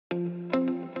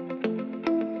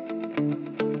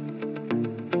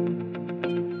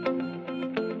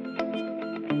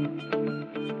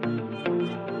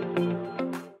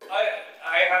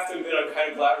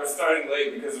glad we're starting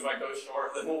late because if I go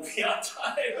short, then we'll be on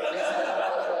time.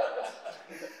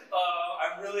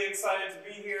 I'm really excited to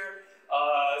be here.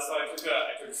 So I took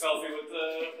a selfie with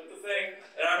the thing,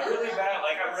 and I'm really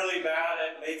bad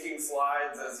at making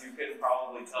slides, as you can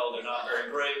probably tell. They're not very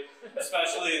great,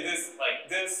 especially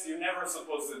this. You're never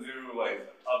supposed to do like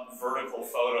a vertical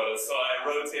photo, so I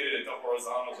rotated it to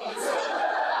horizontal, but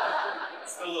it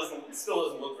still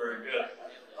doesn't look very good.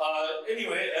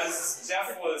 Anyway, as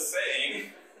Jeff was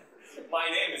saying, my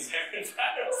name is Aaron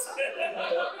Patterson.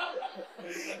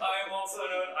 I'm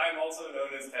also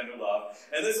known as Tender Love,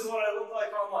 and this is what I look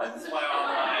like online. This is my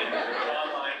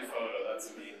online photo.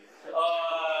 That's me.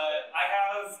 I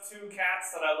have two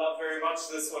cats that I love very much.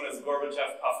 This one is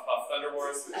Gorbachev Puff Puff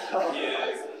Thunderhorse. He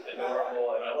is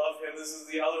adorable, and I love him. This is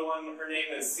the other one. Her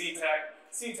name is SeaTac.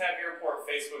 SeaTac Airport,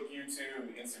 Facebook,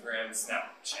 YouTube, Instagram,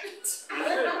 Snapchat.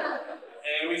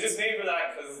 And we just named her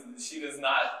that because she does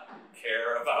not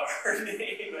care about her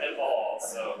name at all.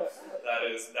 So that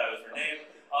is her name.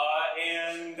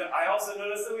 And I also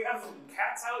noticed that we have some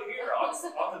cats out here on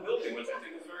the building, which I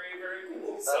think is very, very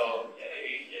cool. So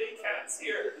yay cats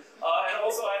here. And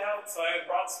also I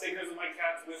brought stickers of my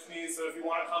cats with me. So if you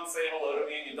want to come say hello to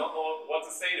me and you don't know what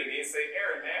to say to me, say,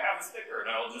 Aaron, may I have a sticker? And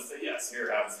I'll just say, yes, here,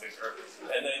 have a sticker.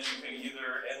 And then you can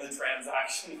either end the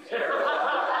transaction there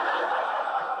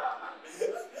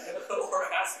or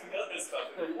ask me other stuff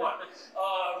if you want.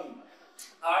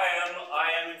 I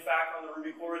am in fact on the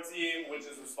Ruby core team, which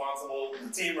is the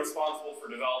team responsible for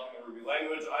developing the Ruby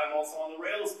language. I'm also on the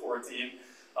Rails core team,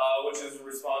 which is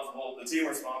the team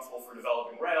responsible for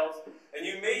developing Rails. And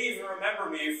you may even remember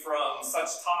me from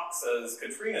such talks as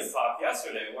Katrina's talk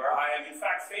yesterday, where I am in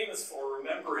fact famous for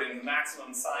remembering the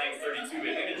maximum signed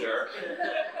 32-bit integer,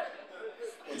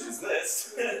 which is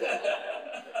this.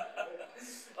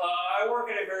 I work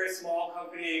at a very small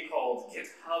company called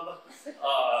GitHub.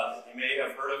 You may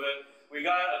have heard of it. We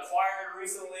got acquired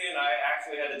recently, and I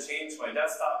actually had to change my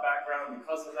desktop background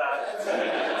because of that.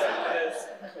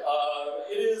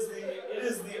 It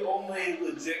is the only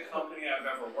legit company I've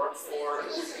ever worked for.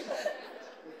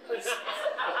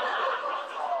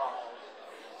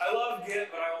 I love Git,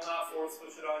 but I will not force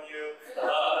push it on you.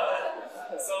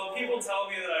 So people tell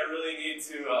me that I really need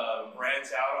to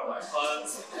branch out on my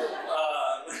puns.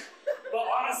 But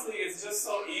honestly, it's just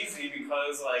so easy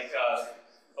because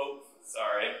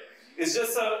It's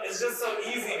just so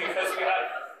easy because we have.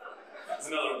 There's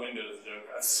another Windows joke.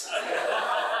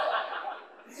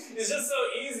 It's just so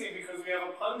easy because we have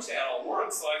a pun channel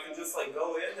work, so I can just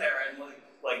go in there and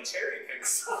like cherry pick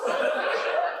stuff.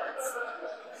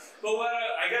 But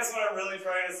I guess what I'm really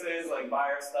trying to say is buy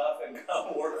our stuff and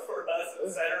come work for us,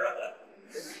 etc.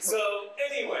 So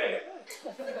anyway,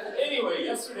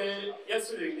 yesterday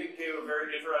Nick gave a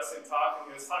very interesting talk,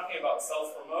 and he was talking about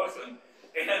self-promotion,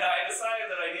 and I decided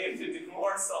that I needed to do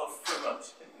more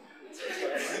self-promotion.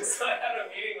 So I had a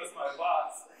meeting with my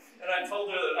boss, and I told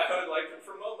her that I would like to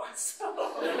promote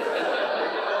myself.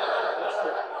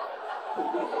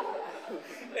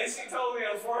 And she told me,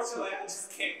 unfortunately, I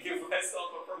just can't give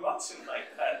myself a promotion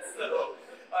like that. So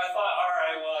I thought, all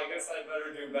right, well, I guess I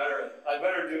better do better. I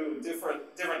better do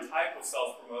different type of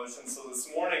self-promotion. So this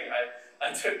morning,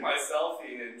 I took my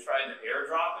selfie and tried to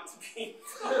airdrop it to people.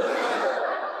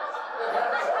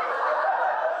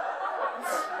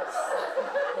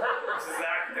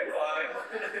 Zach declined.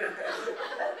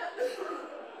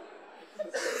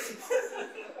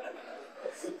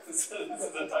 This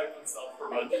is the type of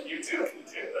self-promotion you two can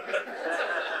do.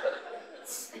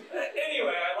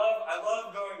 Anyway, I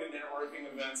love going to networking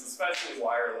events, especially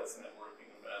wireless networking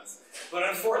events. But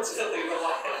unfortunately,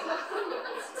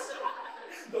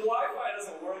 the Wi-Fi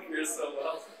doesn't work here so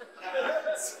well.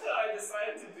 So I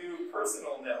decided to do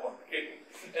personal networking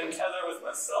and tether with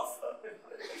my cell phone.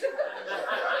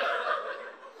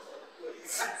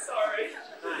 Sorry.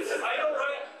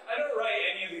 I don't write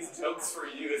any of these jokes for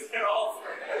you. They're all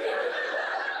for me.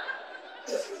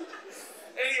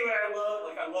 Anyway, I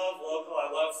love local.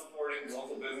 I love supporting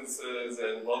local businesses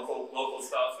and local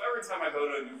stuff. So every time I go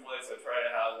to a new place, I try to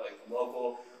have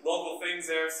local things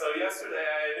there. So yesterday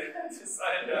I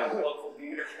decided to have local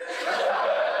beer.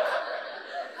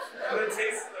 But it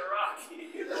tasted the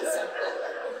Rocky. It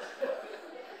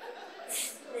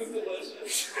was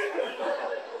delicious.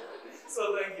 So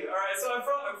thank you. All right, so I'm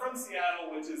from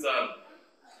Seattle, which is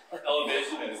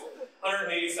elevation is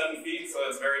 187 feet, so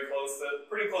it's pretty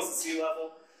close to sea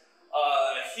level.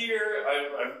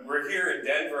 We're here in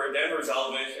Denver. Denver's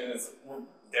elevation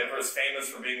Denver is famous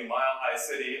for being a mile-high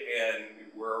city, and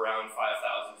we're around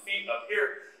 5,000 feet up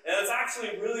here. And it's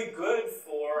actually really good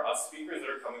for us speakers that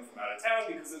are coming from out of town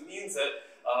because it means that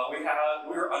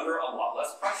we were under a lot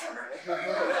less pressure.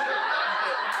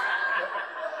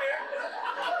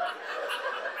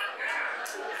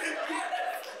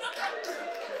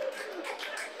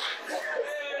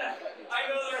 I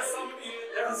know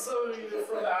there are some of you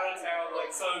from out of town,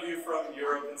 like some of you from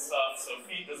Europe and stuff, so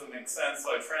feet doesn't make sense, so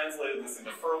I translated this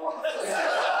into furlongs.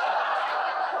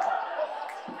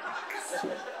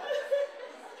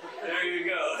 There you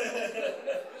go.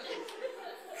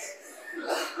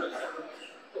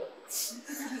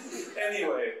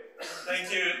 Anyway,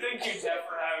 thank you, Jeff,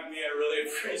 for having me. I really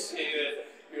appreciate it.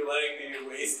 You're letting me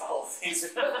waste all of these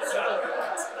minutes out of your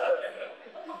time.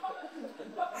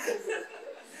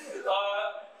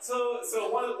 So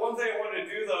one thing I wanted to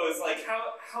do though is like,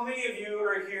 how many of you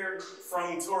are here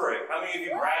from touring? How many of you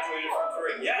graduated from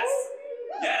touring? Yes,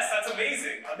 that's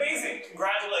amazing,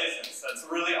 congratulations, that's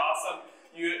really awesome.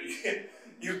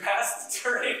 You passed the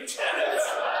touring test.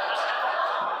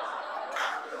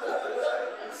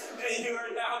 And you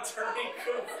are now turning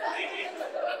complete.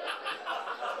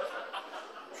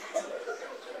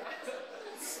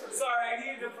 Sorry, I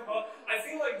need to promote. I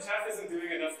feel like Jeff isn't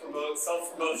doing enough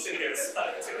self-promotion here, so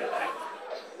I'm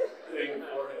doing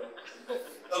for him.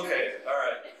 Okay,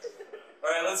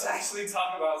 alright, let's actually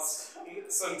talk about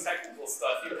some technical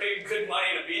stuff. You paid good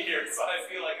money to be here, so I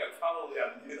feel like I probably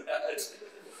have to do that.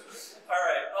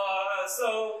 Alright,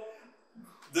 so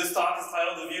this talk is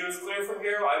titled The View is Clear From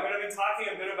Here. I'm going to be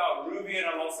talking a bit about Ruby, and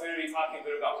I'm also going to be talking a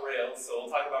bit about Rails. So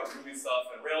we'll talk about Ruby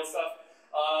stuff and Rails stuff.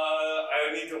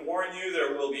 I need to warn you,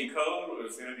 there will be code.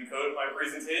 There's going to be code in my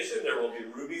presentation. There will be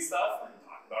Ruby stuff. We're going to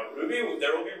talk about Ruby.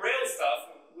 There will be Rails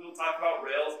stuff. We'll talk about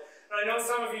Rails. And I know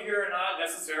some of you here are not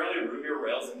necessarily Ruby or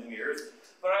Rails engineers,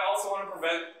 but I also want to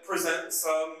present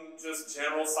some just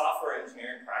general software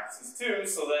engineering practices too,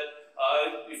 so that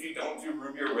if you don't do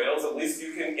Ruby or Rails, at least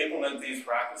you can implement these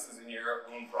practices in your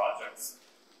own projects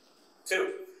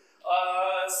too.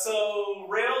 So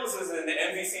Rails is an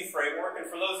MVC framework, and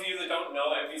for those of you that don't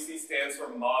know, MVC stands for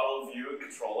Model, View, and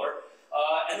Controller.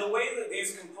 And the way that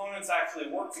these components actually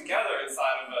work together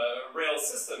inside of a Rails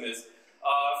system is,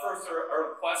 first a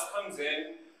request comes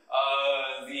in,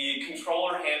 the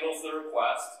controller handles the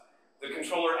request, the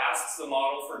controller asks the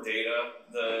model for data,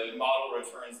 the model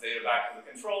returns data back to the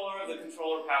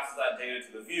controller passes that data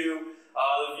to the view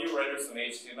renders some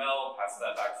HTML, passes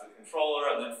that back to the controller,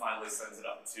 and then finally sends it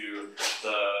up to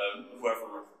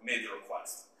whoever made the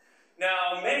request.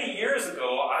 Now, many years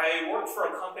ago, I worked for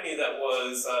a company that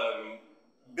was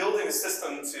building a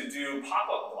system to do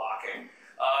pop-up blocking,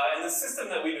 and the system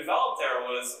that we developed there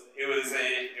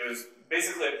was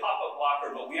basically a pop-up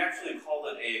blocker, but we actually called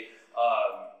it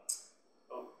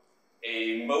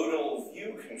a modal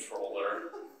view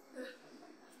controller.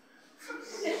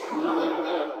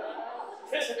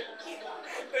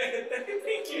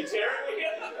 Thank you, Jeremy.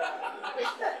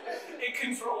 It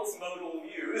controls modal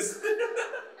views.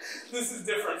 This is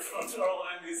different from normal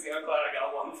MVC. I'm glad I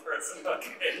got one person.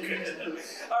 Okay, good.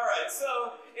 Alright,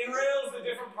 so in Rails, the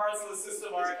different parts of the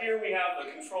system are here we have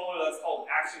the controller that's called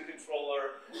action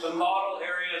controller, the model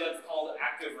area that's called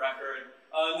active record,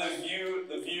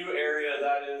 the view area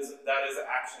that is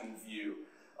action view.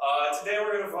 Today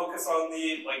we're going to focus on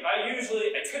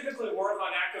I typically work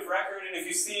on active record, and if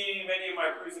you see many of my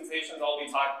presentations,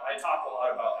 I talk a lot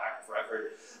about active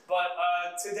record. But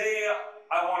today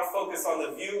I want to focus on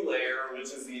the view layer,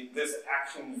 which is this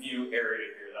action view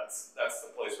area here. That's the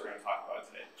place we're going to talk about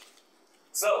today.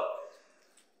 So,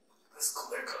 let's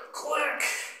click.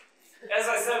 As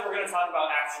I said, we're going to talk about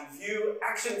action view.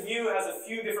 Action view has a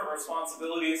few different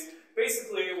responsibilities.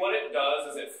 Basically, what it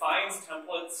does is it finds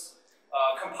templates,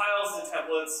 compiles the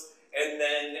templates, and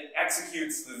then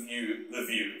executes the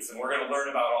views. And we're going to learn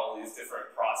about all these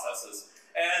different processes.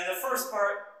 And the first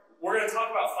part, we're going to talk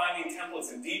about finding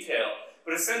templates in detail.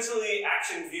 But essentially,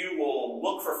 Action View will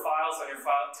look for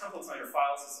templates on your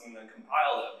file system and then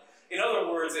compile them. In other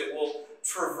words, it will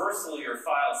traversal your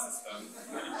file system.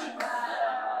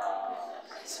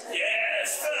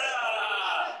 Yes!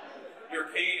 Your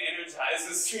pain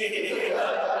energizes me.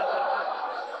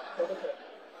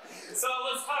 So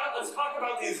let's talk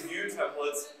about these view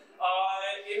templates.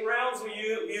 In Rails, we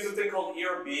use a thing called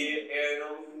ERB, and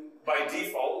by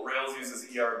default, Rails uses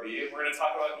ERB. We're going to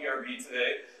talk about ERB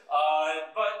today.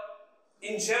 But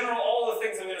in general, all the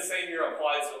things I'm going to say here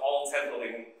apply to all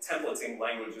templating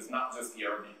languages, not just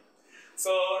ERB.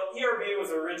 So ERB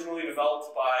was originally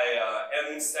developed by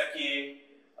M. Secchi.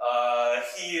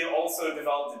 He also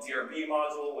developed the DRB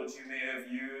module, which you may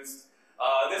have used.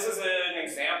 This is an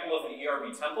example of an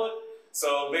ERB template.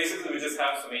 So basically we just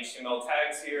have some HTML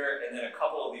tags here and then a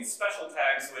couple of these special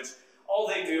tags which all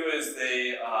they do is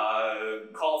they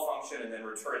call a function and then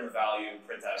return the value and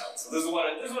print that out. So this is what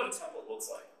a template looks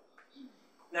like.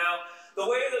 Now, the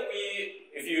way that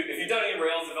if you've done any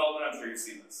Rails development, I'm sure you've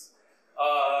seen this.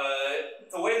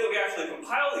 The way that we actually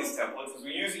compile these templates is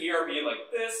we use ERB like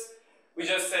this. We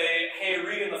just say, hey,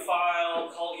 read in the file,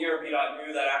 call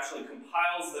erb.new, that actually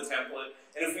compiles the template.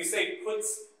 And if we say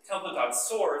puts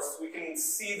template.source, we can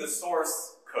see the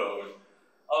source code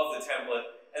of the template,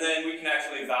 and then we can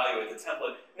actually evaluate the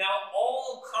template. Now,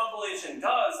 all compilation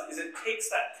does is it takes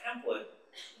that template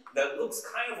that looks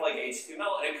kind of like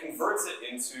HTML and it converts it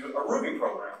into a Ruby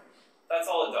program. That's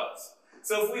all it does.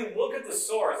 So if we look at the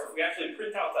source, if we actually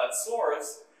print out that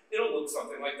source, it'll look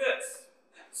something like this.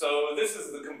 So this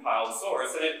is the compiled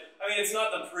source, and it's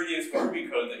not the prettiest Ruby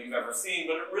code that you've ever seen,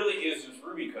 but it really is just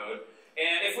Ruby code.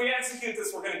 And if we execute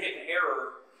this, we're going to get an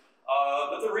error.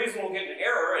 But the reason we'll get an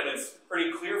error, and it's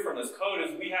pretty clear from this code,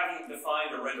 is we haven't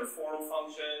defined a render form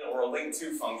function or a link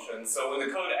to function. So when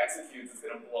the code executes, it's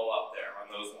going to blow up there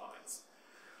on those lines.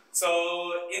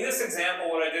 So in this example,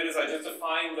 what I did is I just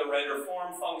defined the render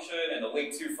form function and the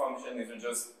link to function. These are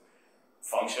just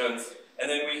functions. And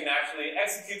then we can actually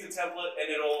execute the template, and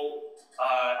it'll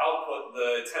output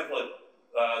the template,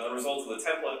 the results of the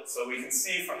template. So we can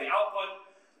see from the output,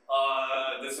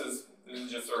 this is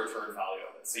just a return value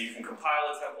of it. So you can compile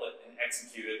a template and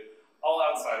execute it all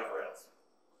outside of Rails.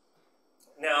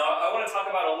 Now, I want to talk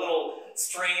about a little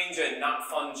strange and not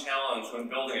fun challenge when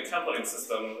building a templating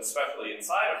system, especially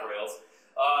inside of Rails.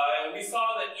 And we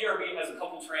saw that ERB has a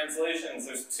couple translations.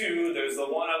 There's two. There's the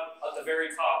one up at the very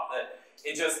top that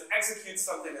it just executes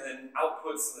something and then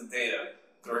outputs the data,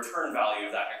 the return value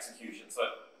of that execution. So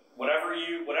whatever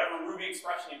Ruby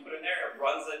expression you put in there, it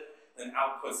runs it, then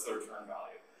outputs the return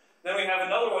value. Then we have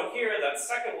another one here, that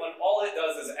second one, all it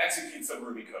does is execute some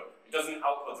Ruby code. It doesn't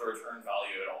output the return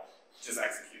value at all. It just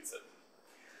executes it.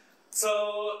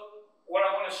 So what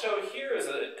I want to show here is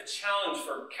a challenge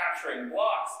for capturing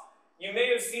blocks. You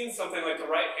may have seen something like the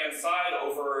right-hand side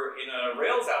over in a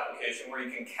Rails application where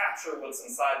you can capture what's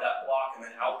inside that block and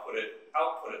then output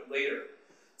it later.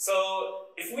 So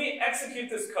if we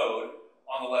execute this code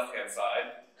on the left-hand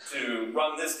side to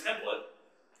run this template,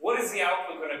 what is the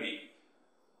output going to be?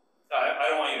 I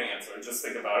don't want you to answer it, just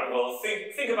think about it. Well,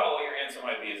 think about what your answer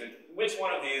might be. Which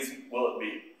one of these will it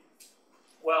be?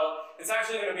 Well, it's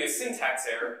actually going to be a syntax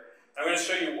error. I'm going to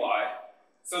show you why.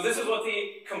 So this is what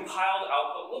the compiled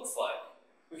output looks like.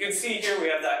 We can see here we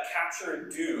have that capture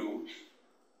do,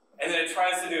 and then it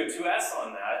tries to do a 2s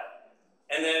on that,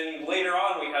 and then later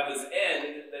on we have this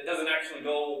end that doesn't actually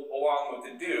go along with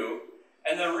the do.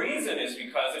 And the reason is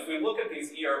because if we look at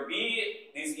these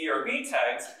ERB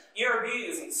tags, ERB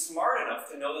isn't smart enough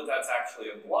to know that that's actually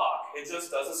a block. It just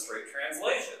does a straight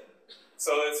translation.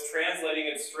 So it's translating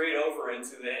it straight over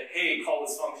into the, hey, call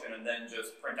this function, and then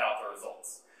just print out the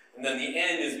results. And then the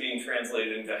end is being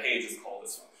translated into, hey, just call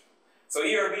this function. So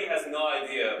ERB has no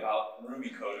idea about Ruby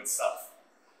code itself.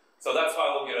 So that's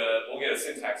why we'll get a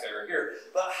syntax error here.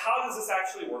 But how does this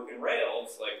actually work in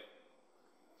Rails?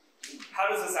 How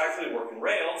does this actually work in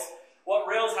Rails? What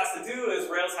Rails has to do is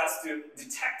Rails has to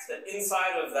detect that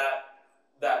inside of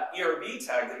that ERB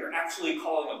tag that you're actually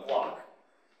calling a block.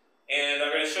 And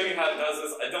I'm going to show you how it does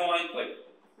this.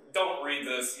 Don't read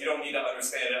this, you don't need to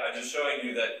understand it. I'm just showing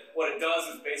you that what it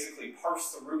does is basically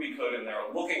parse the Ruby code in there,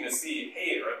 looking to see,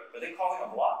 hey, are they calling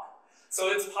a block?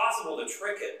 So it's possible to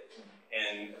trick it,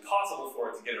 and possible for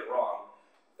it to get it wrong.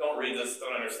 Don't read this,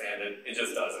 don't understand it, it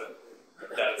just does it.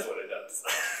 That's what it does.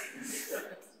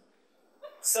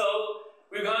 So,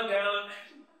 we've gone down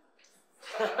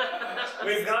a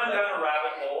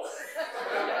rabbit hole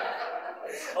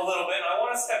a little bit. I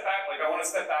want to step back,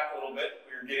 a little bit.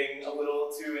 We're getting a little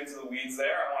too into the weeds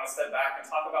there. I want to step back and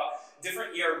talk about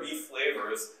different ERB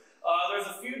flavors. There's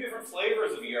a few different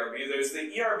flavors of ERB. There's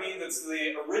the ERB that's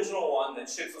the original one that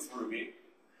ships with Ruby.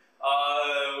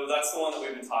 That's the one that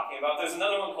we've been talking about. There's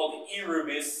another one called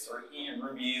eRubies, or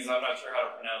eRubies, I'm not sure how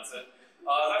to pronounce it.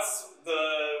 That's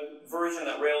the version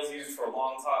that Rails used for a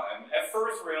long time. At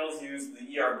first, Rails used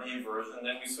the ERB version,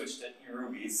 then we switched to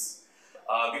eRubies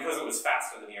because it was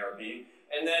faster than ERB.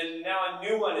 And then now a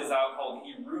new one is out called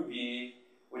eRuby,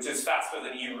 which is faster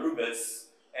than eRubis,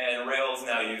 and Rails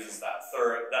now uses that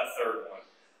third one.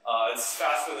 It's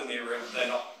faster than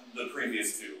the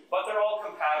previous two, but they're all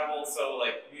compatible, so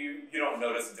you don't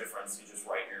notice a difference. You just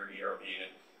write your ERB and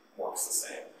it works the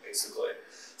same, basically.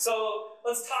 So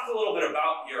let's talk a little bit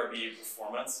about ERB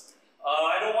performance.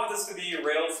 I don't want this to be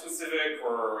Rails specific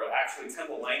or actually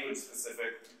template language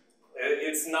specific.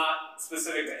 It's not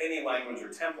specific to any language or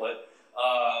template,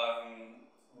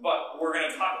 but we're going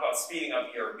to talk about speeding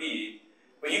up ERB.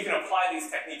 but you can apply these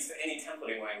techniques to any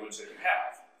templating language that you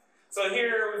have. So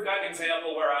here we've got an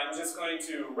example where I'm just going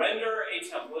to render a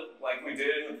template like we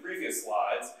did in the previous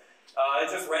slides. It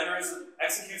just renders,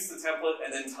 executes the template,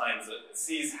 and then times it. It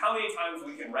sees how many times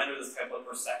we can render this template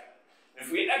per second.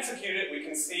 If we execute it, we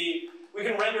can see we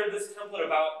can render this template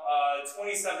about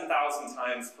 27,000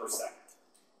 times per second.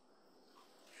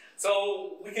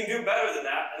 So we can do better than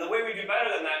that, and the way we do better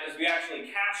than that is we actually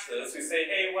cache this. We say,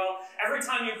 hey, well, every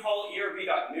time you call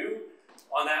erb.new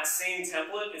on that same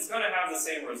template, it's going to have the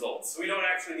same results. So we don't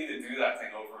actually need to do that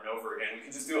thing over and over again. We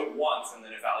can just do it once and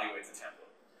then evaluate the template.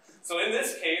 So in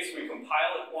this case, we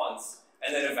compile it once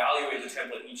and then evaluate the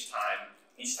template each time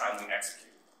we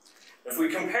execute. If we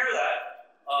compare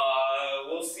that,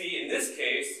 we'll see in this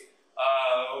case,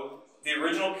 the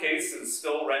original case is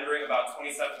still rendering about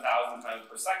 27,000 times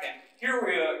per second. Here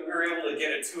we were able to get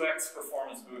a 2x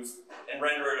performance boost and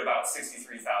render it about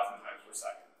 63,000 times per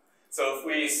second. So if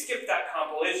we skip that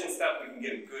compilation step, we can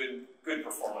get a good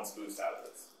performance boost out of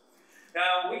this.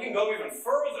 Now we can go even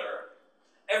further.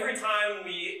 Every time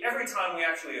we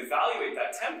actually evaluate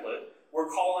that template, we're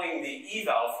calling the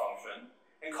eval function,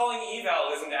 and calling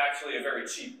eval isn't actually a very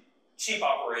cheap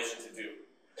operation to do.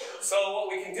 So what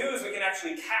we can do is we can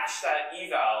actually cache that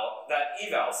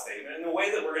eval statement, and the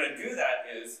way that we're going to do that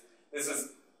is,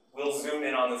 we'll zoom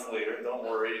in on this later, don't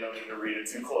worry, you don't need to read it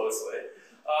too closely.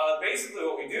 Basically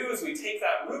what we do is we take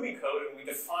that Ruby code and we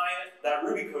define that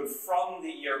Ruby code from the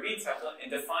ERB template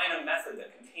and define a method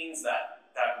that contains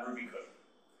that Ruby code,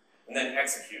 and then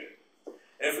execute it.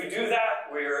 And if we do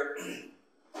that, we're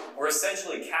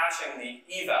essentially caching the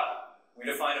eval. We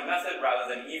define a method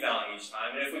rather than evaling each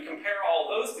time, and if we compare all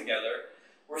those together,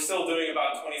 we're still doing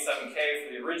about 27K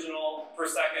for the original per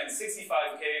second,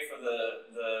 65K for the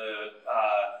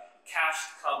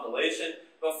cached compilation,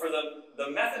 but for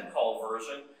the method call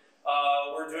version,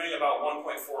 we're doing about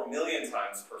 1.4 million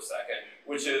times per second,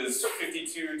 which is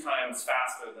 52 times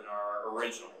faster than our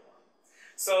original one.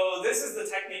 So this is the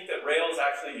technique that Rails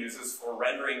actually uses for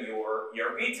rendering your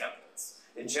ERB templates.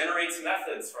 It generates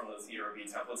methods from those ERB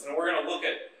templates, and we're going to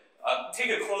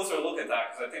take a closer look at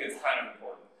that because I think it's kind of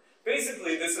important.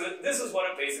 Basically, this is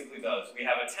what it basically does. We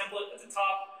have a template at the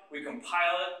top, we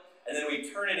compile it, and then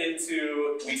we turn it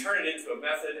into a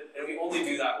method, and we only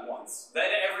do that once. Then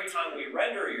every time we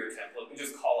render your template, we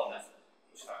just call a method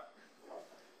each time.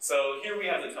 So here we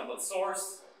have the template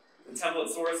source. The template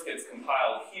source gets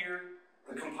compiled here.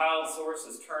 The compiled source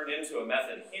is turned into a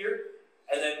method here,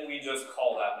 and then we just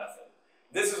call that method.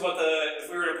 This is what if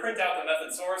we were to print out the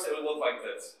method source, it would look like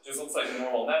this. It just looks like a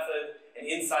normal method, and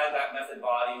inside that method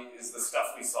body is the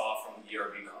stuff we saw from the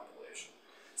ERB compilation.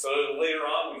 So later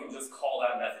on, we can just call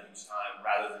that method each time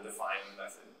rather than define the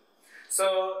method.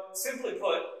 So simply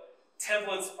put,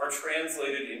 templates are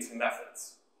translated into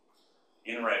methods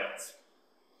in Rails.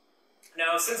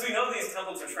 Now, since we know these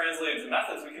templates are translated to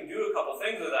methods, we can do a couple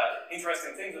things with that,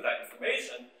 interesting things with that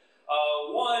information.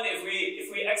 One, if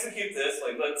we execute this,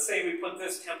 like let's say we put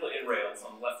this template in Rails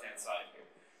on the left-hand side here.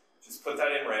 Just put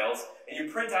that in Rails, and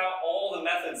you print out all the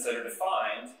methods that are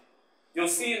defined, you'll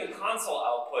see in the console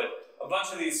output a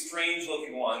bunch of these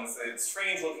strange-looking ones,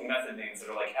 strange-looking method names that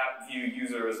are like app view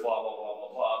users, blah, blah, blah,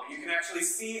 blah, blah. But you can actually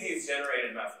see these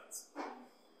generated methods.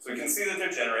 So we can see that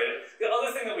they're generated. The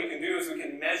other thing that we can do is we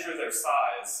can measure their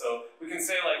size. So we can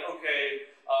say like,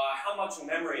 okay, how much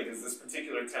memory does this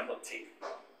particular template take?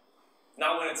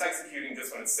 Not when it's executing,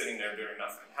 just when it's sitting there doing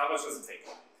nothing. How much does it take?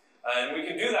 And we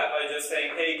can do that by just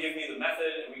saying, hey, give me the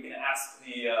method, and we can ask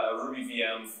the Ruby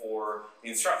VM for the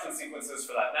instruction sequences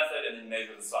for that method and then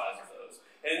measure the size of those.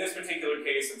 And in this particular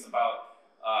case, it's about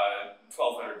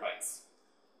 1,200 bytes.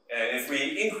 And if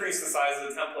we increase the size of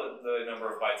the template, the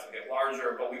number of bytes will get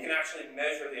larger, but we can actually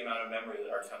measure the amount of memory that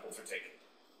our templates are taking.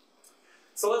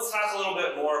 So let's talk a little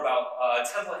bit more about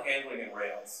template handling in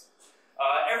Rails.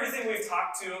 Everything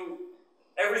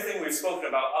we've spoken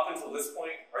about up until this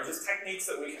point are just techniques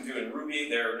that we can do in Ruby.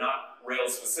 They're not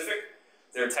Rails specific.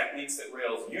 They're techniques that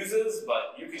Rails uses,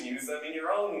 but you can use them in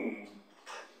your own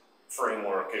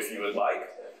framework if you would like.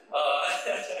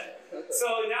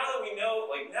 So now that we know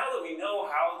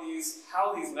how these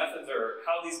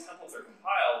templates are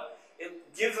compiled,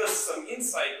 it gives us some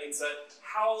insight into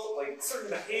how certain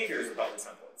behaviors about the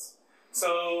templates.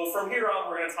 So from here on,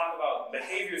 we're going to talk about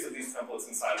behaviors of these templates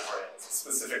inside of Rails,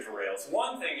 specific to Rails.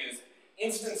 One thing is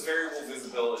instance variable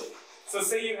visibility. So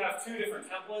say you have two different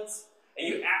templates, and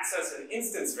you access an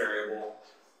instance variable.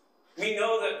 We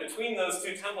know that between those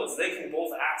two templates, they can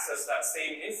both access that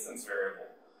same instance variable.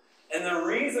 And the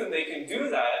reason they can do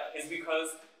that is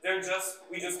because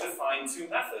we just defined two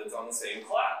methods on the same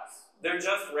class. They're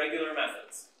just regular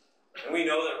methods. And we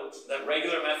know that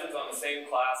regular methods on the same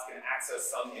class can access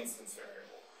some instance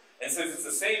variable. And since it's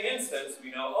the same instance,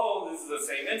 we know, oh, this is the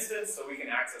same instance, so we can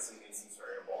access an instance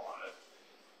variable on it,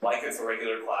 like it's a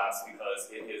regular class,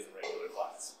 because it is a regular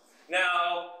class.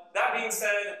 Now, that being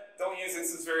said, don't use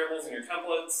instance variables in your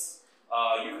templates.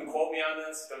 You can quote me on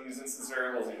this. Don't use instance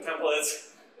variables in your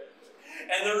templates.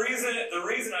 And the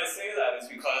reason I say that is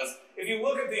because if you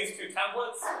look at these two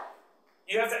templates,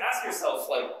 you have to ask yourself,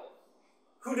 like,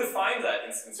 who defined that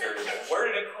instance variable? Where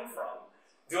did it come from?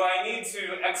 Do I need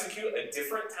to execute a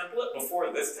different template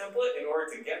before this template in order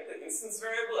to get the instance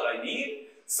variable that I need?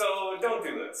 So don't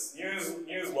do this.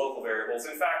 Use local variables.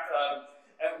 In fact,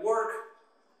 at work,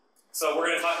 so we're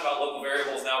going to talk about local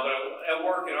variables now, but at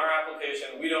work in our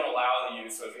application, we don't allow the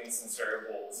use of instance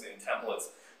variables in templates,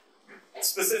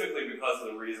 specifically because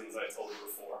of the reasons I told you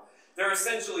before. They're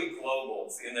essentially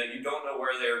globals in that you don't know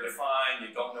where they're defined,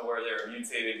 you don't know where they're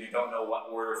mutated, you don't know what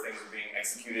order things are being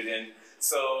executed in.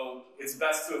 So it's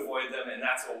best to avoid them, and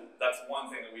that's one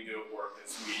thing that we do at work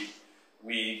is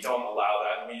we don't allow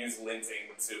that, and we use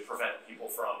linting to prevent people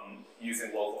from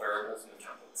using local variables in their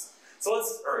templates. So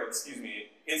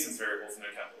instance variables in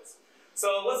their templates.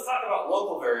 So let's talk about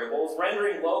local variables.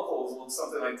 Rendering locals looks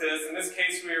something like this. In this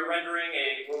case, we're rendering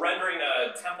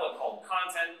a template called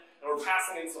content, and we're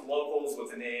passing in some locals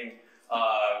with a name,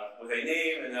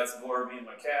 and that's Gorby,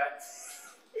 my cat.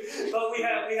 But we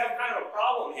have kind of a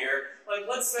problem here. Like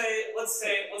let's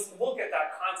look at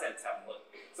that content template.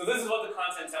 So this is what the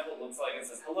content template looks like. It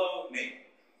says hello name,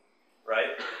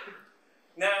 right?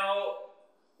 Now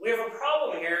we have a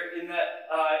problem here in that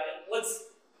let's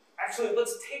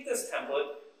take this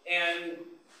template, and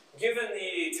given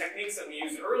the techniques that we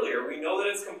used earlier, we know that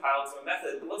it's compiled to a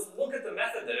method, but let's look at the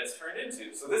method that it's turned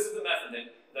into. So this is the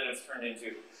method that it's turned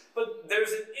into. But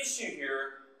there's an issue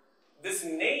here. This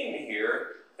name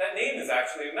here, that name is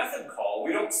actually a method call.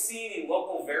 We don't see any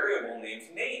local variable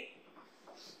named name.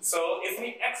 So if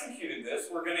we executed this,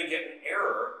 we're going to get an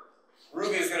error.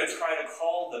 Ruby is going to try to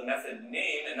call the method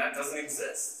name, and that doesn't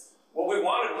exist. What we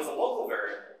wanted was a local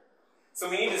variable. So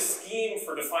we need a scheme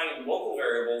for defining local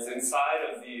variables inside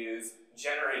of these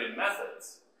generated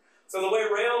methods. So the way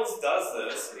Rails does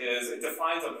this is it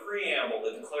defines a preamble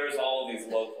that declares all of these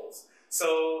locals.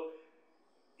 So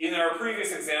in our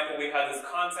previous example, we had this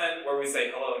content where we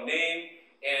say hello name,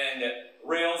 and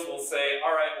Rails will say,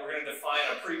 all right, we're going to define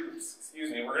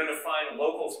a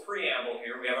locals preamble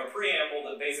here. We have a preamble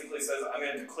that basically says, I'm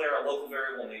going to declare a local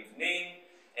variable named name,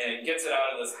 and it gets it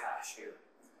out of this hash here.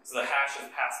 So the hash is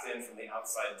passed in from the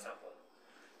outside template.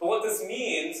 But what this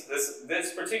means,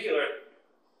 this particular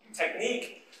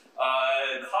technique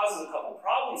causes a couple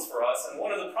problems for us, and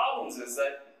one of the problems is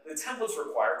that the templates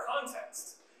require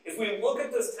context. If we look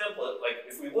at this template,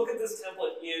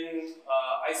 in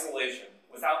isolation,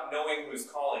 without knowing who's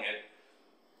calling it,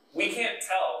 we can't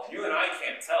tell, you and I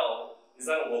can't tell, is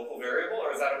that a local variable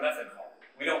or is that a method call?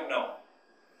 We don't know.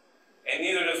 And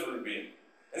neither does Ruby.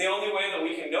 And the only way that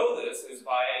we can know this is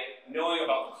by knowing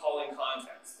about the calling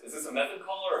context. Is this a method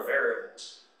call or a variable?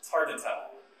 It's hard to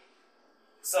tell.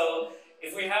 So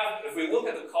if we look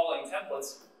at the calling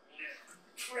templates,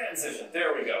 transition,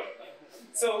 there we go.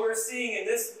 So we're seeing in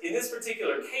this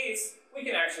particular case, we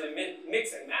can actually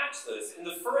mix and match this. In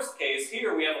the first case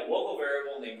here, we have a local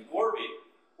variable named Gorby.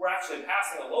 We're actually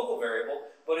passing a local variable,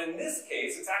 but in this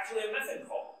case, it's actually a method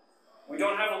call. We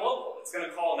don't have a local, it's going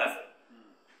to call a method.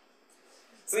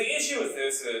 So the issue with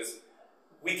this is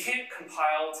we can't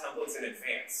compile templates in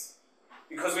advance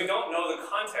because we don't know the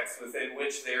context within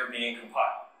which they're being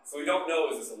compiled. So we don't know,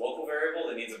 is this a local variable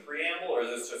that needs a preamble, or is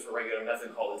this just a regular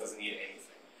method call that doesn't need anything?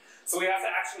 So we have to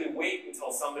actually wait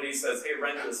until somebody says, hey,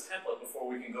 render this template before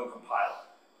we can go compile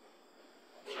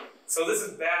it. So this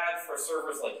is bad for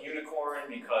servers like Unicorn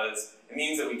because it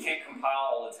means that we can't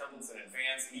compile all the templates in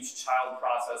advance. Each child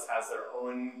process has their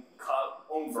own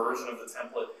version of the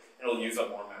template, and it'll use up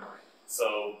more memory.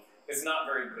 So it's not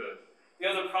very good. The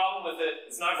other problem with it,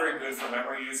 it's not very good for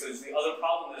memory usage. The other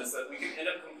problem is that we can end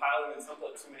up compiling the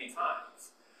template too many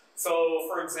times. So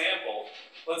for example,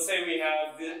 let's say we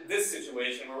have this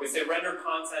situation where we say render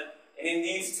content, and in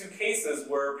these two cases,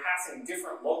 we're passing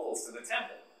different locals to the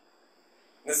template.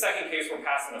 In the second case, we're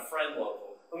passing a friend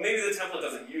local, but maybe the template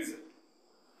doesn't use it.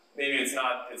 Maybe it's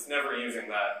never using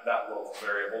that local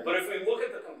variable. But if we look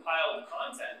at the compiled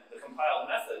content, the compiled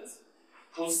methods,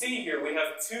 we'll see here we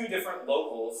have two different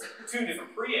locals, two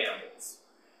different preambles.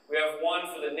 We have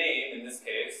one for the name in this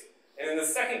case, and in the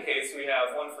second case, we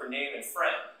have one for name and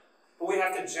friend. But we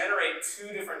have to generate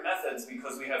two different methods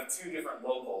because we have two different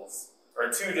locals, or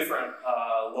two different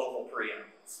local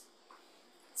preambles.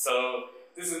 So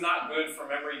this is not good for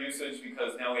memory usage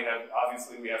because now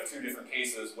obviously we have two different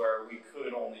cases where we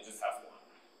could only just have one.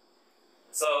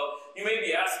 So you may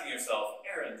be asking yourself,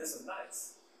 Aaron, this is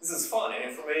nice. This is fun and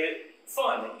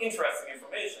interesting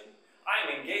information.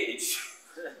 I'm engaged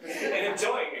and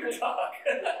enjoying your talk.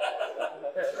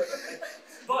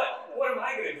 But what am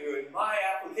I going to do in my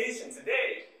application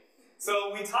today?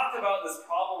 So we talked about this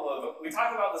problem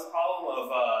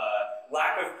of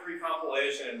lack of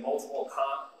pre-compilation and multiple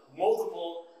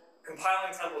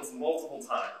compiling templates multiple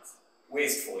times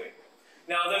wastefully.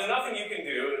 Now, there's nothing you can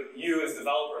do, you as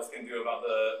developers can do about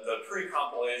the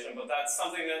pre-compilation, but that's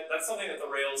something that the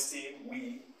Rails team,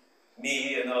 me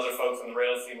and the other folks on the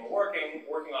Rails team are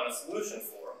working on a solution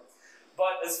for.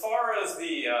 But as far as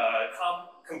the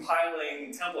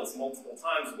compiling templates multiple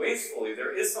times wastefully,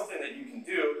 there is something that you can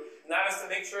do, and that is to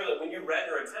make sure that when you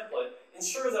render a template,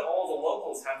 ensure that all the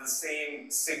locals have the same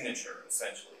signature,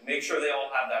 essentially. Make sure they all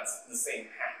have the same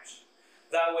hash.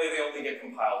 That way they only get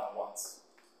compiled once.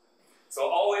 So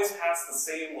always pass the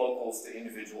same locals to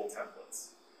individual templates.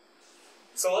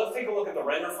 So let's take a look at the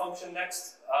render function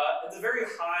next. At the very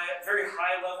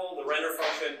high level, the render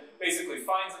function basically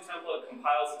finds a template,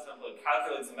 compiles the template,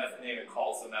 calculates the method name, and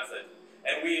calls the method.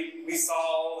 And we saw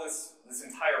all this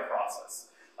entire process.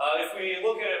 If we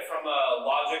look at it from a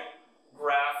logic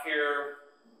graph here,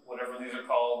 whatever these are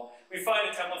called, we find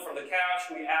a template from the cache,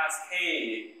 we ask,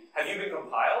 hey, have you been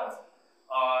compiled?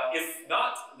 If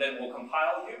not, then we'll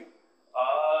compile you.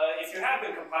 If you have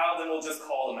been compiled, then we'll just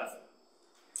call the method.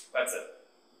 That's it.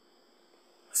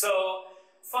 So,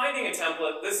 finding a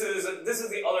template, this is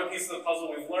the other piece of the puzzle.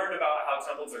 We've learned about how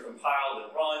templates are compiled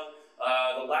and run.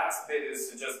 The last bit is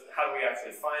to just, how do we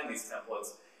actually find these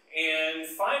templates? And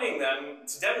finding them,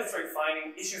 to demonstrate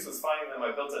issues with finding them,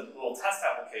 I built a little test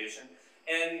application.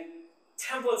 And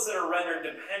templates that are rendered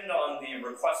depend on the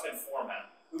requested format.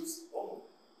 Oops,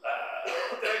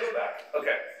 did I go back?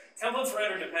 Okay. Templates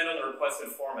rendered depend on the requested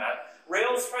format.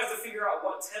 Rails tries to figure out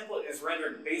what template is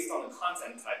rendered based on the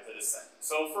content type that is sent.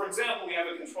 So for example, we have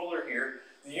a controller here,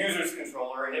 the user's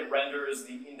controller, and it renders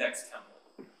the index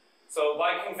template. So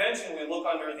by convention, we look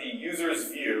under the user's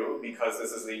view, because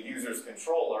this is the user's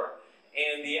controller,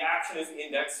 and the action is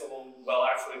index, so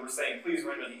actually we're saying please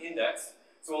render the index.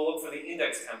 So we'll look for the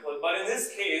index template. But in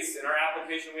this case, in our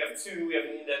application, we have two. We have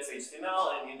an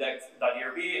index.html and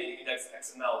index.erb and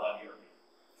index.xml.erb.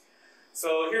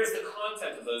 So here's the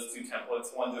content of those two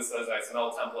templates. One just says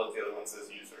XML template, the other one says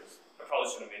users. I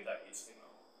probably should have made that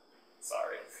HTML.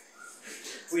 Sorry.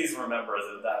 Please remember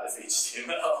that is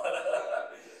HTML.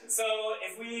 So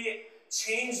if we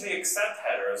change the accept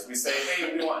headers, we say,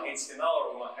 hey, we want HTML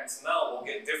or we want XML, we'll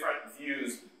get different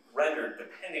views rendered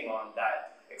depending on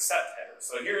that accept header.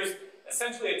 So here's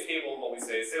essentially a table of what we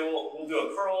say. Say we'll do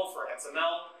a curl for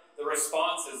XML. The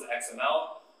response is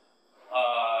XML.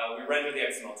 We render the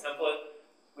XML template.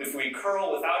 If we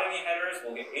curl without any headers,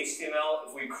 we'll get HTML.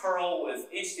 If we curl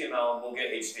with HTML, we'll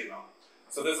get HTML.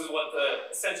 So this is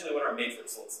essentially what our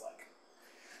matrix looks like.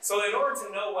 So in order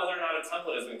to know whether or not a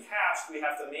template has been cached, we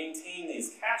have to maintain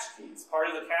these cache keys. Part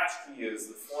of the cache key is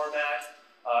the format.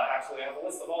 Actually, I have a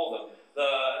list of all of them.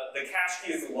 The cache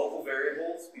key is the local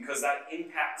variables because that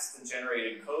impacts the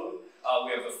generated code.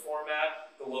 We have the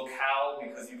format, the locale,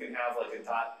 because you can have like a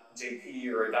 .jp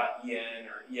or a .en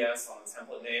or es on the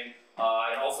template name.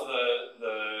 And also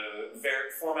the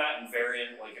format and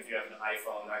variant, like if you have an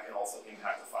iPhone, that can also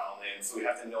impact the file name. So we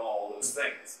have to know all of those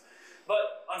things.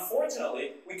 But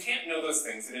unfortunately, we can't know those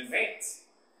things in advance.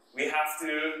 We have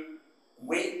to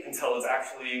wait until it's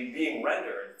actually being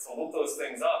rendered to look those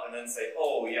things up and then say,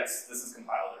 oh yes, this is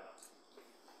compiled or not.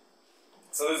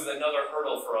 So this is another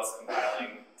hurdle for us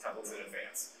compiling templates in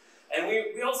advance. And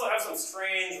we also have some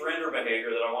strange render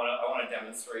behavior that I want to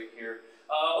demonstrate here.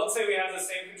 Let's say we have the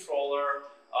same controller,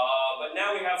 but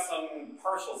now we have some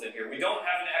partials in here. We don't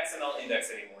have an XML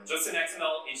index anymore, just an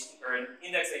XML or an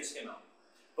index HTML.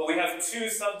 But we have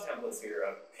two subtemplates here,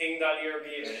 a ping.erb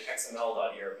and an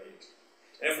xml.erb.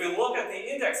 And if we look at the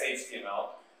index.html,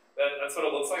 that's what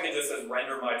it looks like. It just says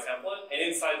render my template. And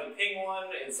inside the ping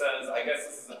one, it says, I guess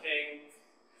this is a ping.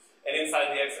 And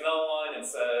inside the XML one, it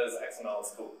says XML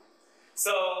is cool.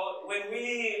 So when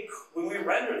we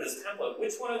render this template,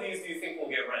 which one of these do you think will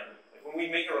get rendered? Like when we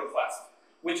make a request,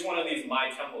 which one of these my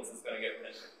templates is going to get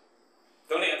rendered?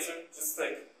 Don't answer. Just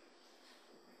think.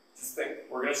 Just think.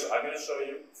 I'm going to show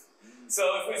you.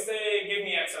 So if we say give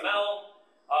me XML,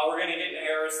 we're going to get an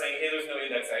error saying, hey, there's no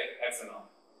index XML.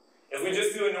 If we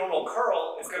just do a normal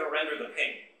curl, it's going to render the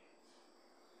ping.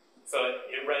 So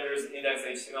it renders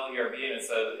index.html ERB, and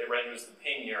it renders the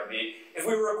ping ERB. If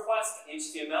we request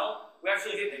HTML, we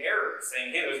actually get an error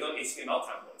saying, hey, there's no HTML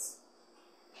templates.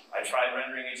 I tried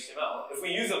rendering HTML. If we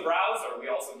use a browser, we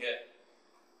also get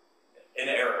an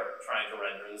error trying to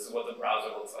render. This is what the browser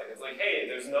looks like. It's like,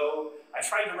 hey, I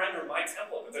tried to render my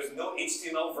template, but there's no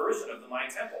HTML version of my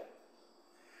template.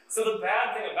 So the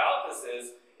bad thing about this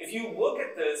is, if you look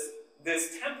at this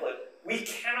template, we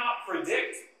cannot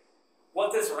predict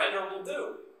what this render will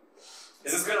do.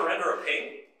 Is this going to render a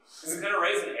ping? Is it going to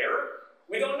raise an error?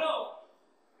 We don't know.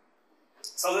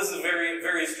 So this is very,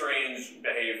 very strange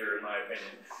behavior, in my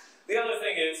opinion. The other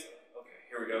thing is, okay,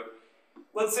 here we go.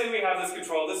 Let's say we have this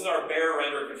control. This is our bare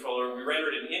render controller. We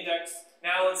rendered an index.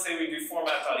 Now let's say we do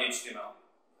format.html.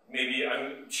 Maybe,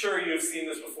 I'm sure you've seen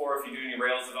this before if you do any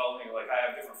Rails development, you're like, I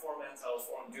have different formats, I'll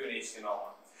do an HTML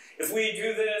one. If we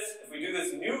do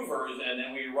this new version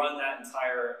and we run that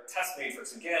entire test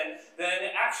matrix again,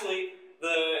 then actually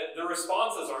the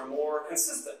responses are more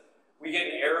consistent. We get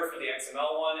an error for the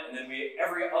XML one, and then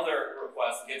every other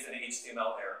request gets an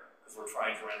HTML error, because we're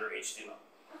trying to render HTML.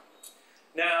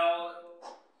 Now,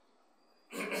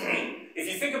 if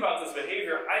you think about this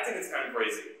behavior, I think it's kind of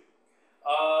crazy.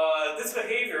 This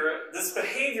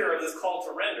behavior of this call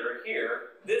to render here,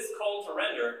 this call to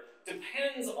render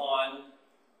depends on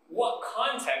what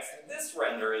context this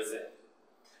render is in.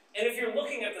 And if you're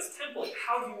looking at this template,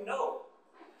 how do you know?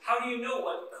 How do you know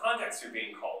what context you're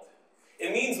being called in?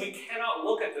 It means we cannot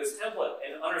look at this template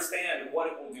and understand what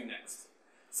it will do next.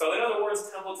 So in other words,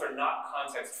 templates are not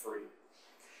context-free.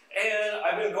 And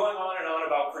I've been going on and on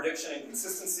about prediction and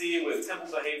consistency with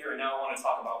template behavior, and now I want to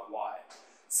talk about why.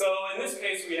 So in this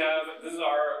case, this is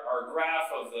our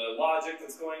graph of the logic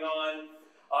that's going on.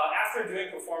 After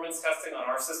doing performance testing on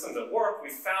our systems at work, we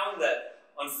found that,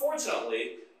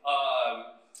 unfortunately,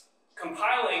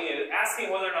 compiling and asking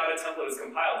whether or not a template is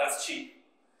compiled, that's cheap.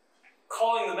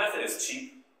 Calling the method is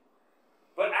cheap.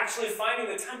 But actually finding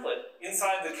the template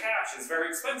inside the cache is very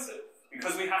expensive,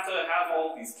 because we have to have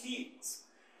all these keys.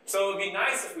 So it would be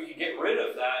nice if we could get rid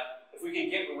of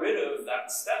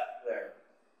that, step there.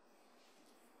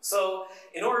 So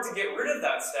in order to get rid of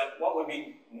that step, what would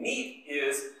be neat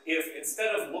is if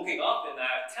instead of looking up in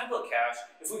that template cache,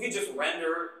 if we could just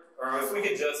render, or if we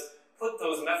could just put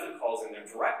those method calls in there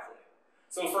directly.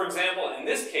 So for example, in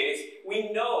this case,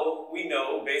 we know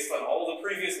based on all the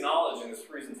previous knowledge in this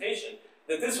presentation,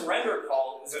 that this render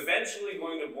call is eventually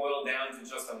going to boil down to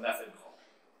just a method call.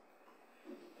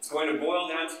 It's going to boil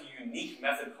down to a unique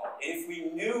method call. And if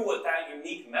we knew what that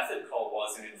unique method call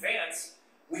was in advance,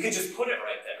 we could just put it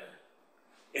right there.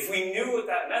 If we knew what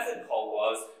that method call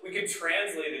was, we could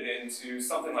translate it into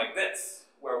something like this,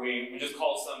 where we just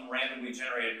call some randomly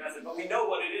generated method, but we know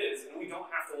what it is, and we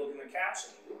don't have to look in the cache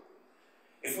anymore.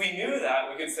 If we knew that,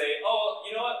 we could say, oh,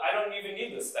 you know what, I don't even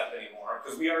need this step anymore,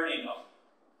 because we already know.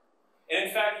 And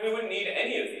in fact, we wouldn't need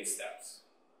any of these steps,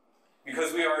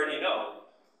 because we already know.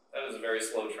 That was a very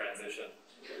slow transition.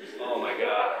 Oh my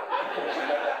God.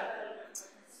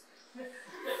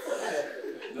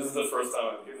 This is the first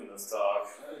time I've given this talk.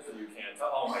 You can't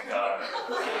tell. Oh my God.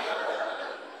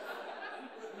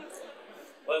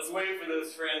 Let's wait for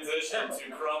this transition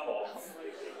to crumble.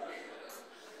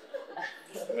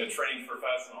 I'm a trained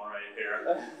professional right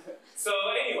here. So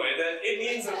anyway, it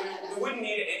means that we wouldn't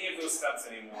need any of those steps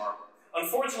anymore.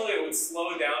 Unfortunately, it would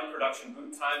slow down production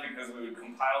boot time because we would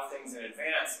compile things in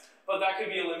advance, but that could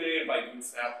be eliminated by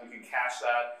Bootstrap. We could cache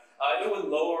that. It would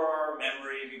lower our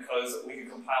memory because we could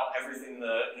compile everything in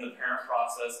the parent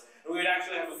process, and we would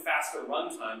actually have a faster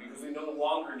runtime because we no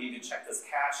longer need to check this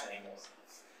cache anymore.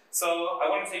 So I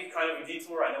want to take kind of a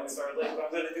detour. I know we started late, but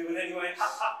I'm going to do it anyway. Ha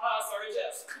ha ha! Sorry,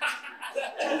 Jeff.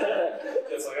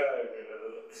 Just like,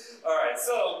 all right.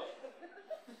 So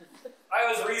I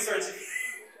was researching.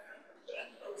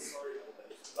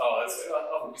 Oh,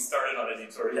 we started on a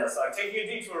detour. Yes, I'm taking a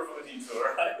detour from a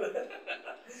detour.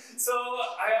 So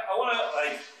I want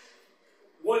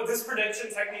to, this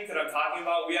prediction technique that I'm talking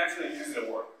about, we actually use it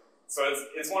at work. So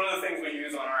it's one of the things we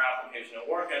use on our application at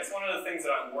work, and it's one of the things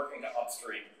that I'm working to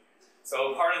upstream.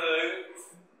 So part of the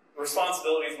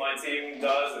responsibilities my team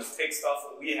does is take stuff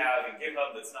that we have in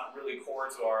GitHub that's not really core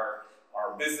to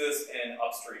our business and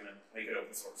upstream it, make it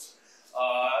open source.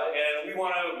 And we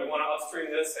want to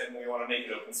upstream this, and we want to make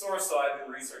it open source. So I've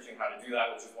been researching how to do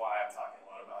that, which is why I'm talking a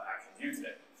lot about ActionView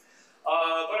today.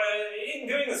 In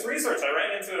doing this research, I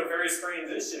ran into a very strange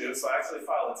issue, so I actually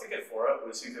filed a ticket for it,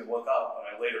 which you can look up, but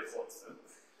I later closed it,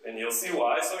 and you'll see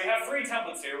why. So we have three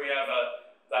templates here. We have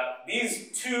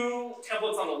these two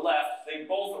templates on the left. They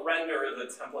both render the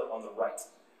template on the right.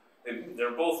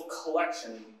 They're both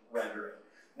collection rendering.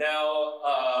 Now,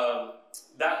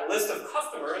 that list of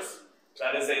customers.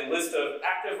 That is a list of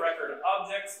active record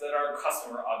objects that are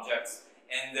customer objects,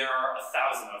 and there are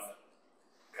 1,000 of them.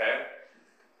 Okay?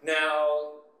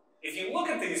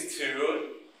 at these two,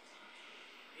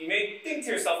 you may think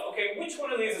to yourself, okay, which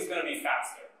one of these is going to be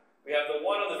faster? We have the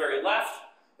one on the very left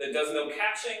that does no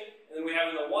caching, and then we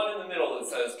have the one in the middle that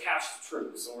says cached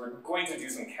true. So we're going to do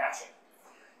some caching.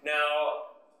 Now,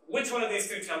 which one of these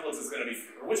two templates is going to be,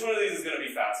 or which one of these is going to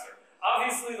be faster?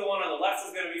 Obviously, the one on the left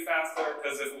is going to be faster,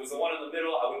 because if it was the one in the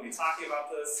middle, I wouldn't be talking about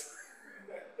this.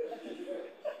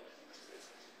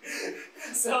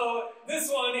 So this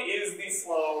one is the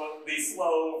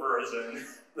slow version.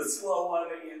 The slow one,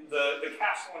 the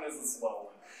cached one is the slow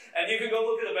one. And you can go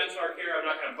look at the benchmark here. I'm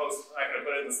not going to put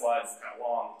it in the slides. It's kind of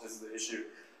long. This is the issue.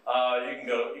 You can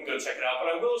go check it out.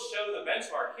 But I will show the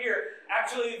benchmark here.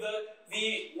 Actually, the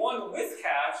one with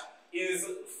cache is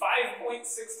 5.6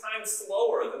 times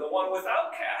slower than the one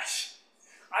without cache.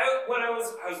 When I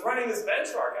was running this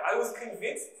benchmark, I was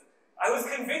convinced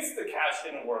the cache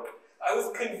didn't work. I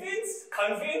was convinced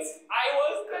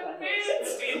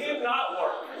it did not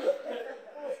work.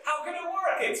 How can it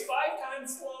work? It's 5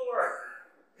 times slower.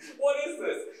 What is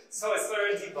this? So I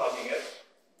started debugging it,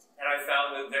 and I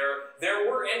found that there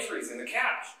were entries in the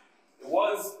cache. It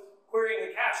was querying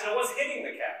the cache, and it was hitting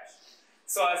the cache.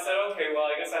 So I said, okay, well,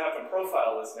 I guess I have to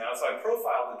profile this now. So I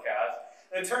profiled the cache,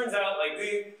 and it turns out, like,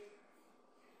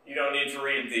 you don't need to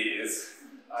read these.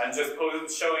 I'm just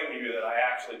showing you that I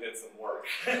actually did some work.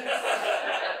 So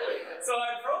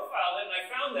I profiled it, and I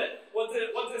found that what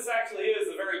this actually is,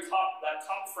 that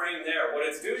top frame there, what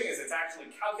it's doing is it's actually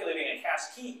calculating a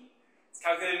cache key. It's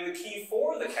calculating the key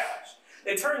for the cache.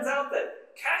 It turns out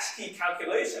that cache key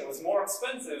calculation was more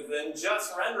expensive than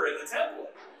just rendering the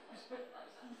template.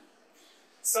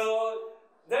 So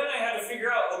then I had to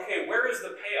figure out, okay, where is the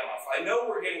payoff? I know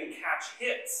we're getting cache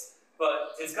hits,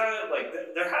 but it's got to, like,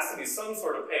 there has to be some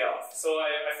sort of payoff. So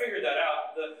I figured that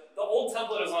out. The old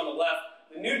template is on the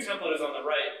left, the new template is on the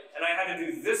right, and I had to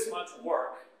do this much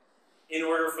work in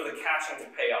order for the caching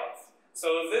to pay off.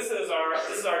 So this is our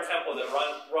template that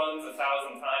runs 1,000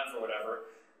 times or whatever.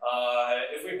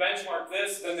 If we benchmark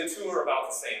this, then the two are about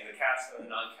the same, the cached and the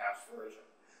non-cached version.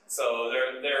 So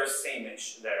they're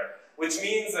same-ish there. Which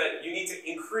means that you need to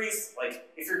increase, like,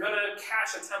 if you're going to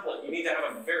cache a template, you need to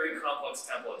have a very complex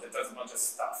template that does a bunch of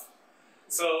stuff.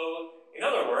 So, in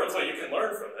other words, what you can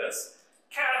learn from this,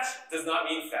 cache does not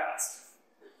mean fast.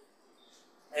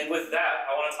 And with that,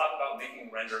 I want to talk about making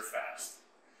render fast.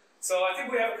 So I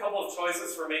think we have a couple of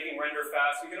choices for making render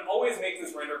fast. We can always make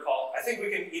this render call. I think we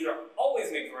can either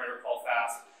always make the render call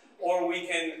fast, or we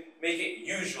can make it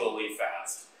usually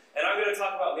fast. And I'm going to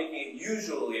talk about making it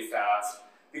usually fast,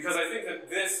 because I think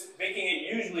that making it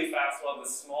usually fast will have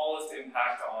the smallest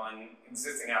impact on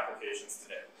existing applications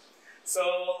today.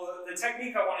 So the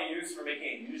technique I want to use for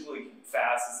making it usually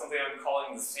fast is something I'm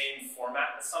calling the same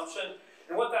format assumption.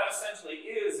 And what that essentially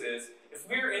is if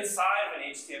we're inside of an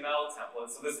HTML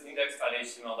template, so this is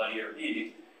index.html.erb,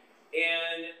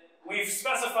 and we've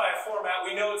specified a format,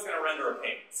 we know it's going to render a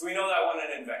ping. So we know that one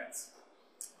in advance.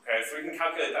 Okay, so we can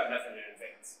calculate that method in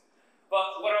advance.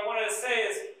 But what I wanted to say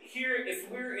is, here, if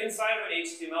we're inside of an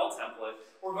HTML template,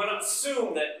 we're going to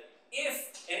assume that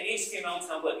if an HTML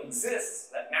template exists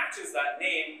that matches that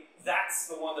name, that's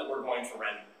the one that we're going to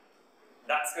render.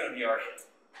 That's going to be our hit.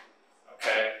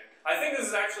 Okay? I think this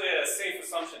is actually a safe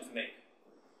assumption to make.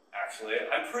 Actually,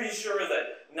 I'm pretty sure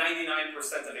that 99%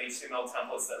 of HTML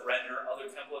templates that render other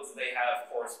templates, they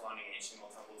have corresponding HTML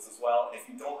templates as well. And if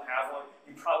you don't have one,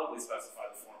 you probably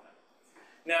specify the format.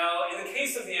 Now, in the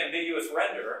case of the ambiguous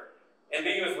render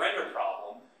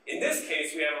problem, in this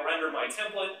case, we have a render my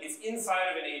template. It's inside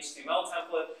of an HTML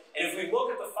template. And if we look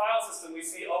at the file system, we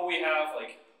see, oh, we have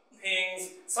like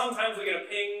pings. Sometimes we get a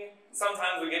ping.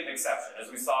 Sometimes we get an exception, as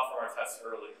we saw from our test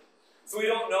earlier. So we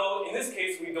don't know, in this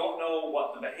case, we don't know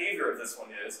what the behavior of this one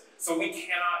is. So we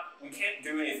can't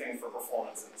do anything for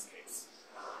performance in this case.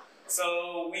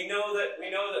 So we know that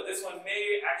this one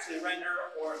may actually render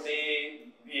or may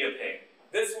be a ping.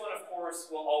 This one, of course,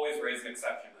 will always raise an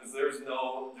exception because there's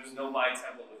no my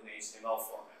template with an HTML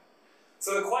format.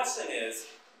 So the question is,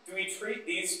 do we treat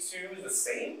these two the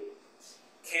same?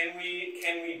 Can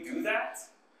we do that?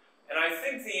 And I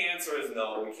think the answer is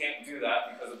no, we can't do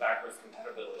that because of backwards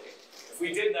compatibility. If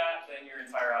we did that, then your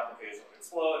entire application would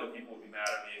explode and people would be mad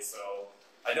at me, so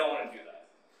I don't want to do that.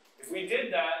 If we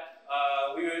did that,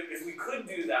 if we could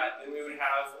do that, then we would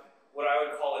have what I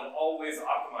would call an always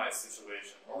optimized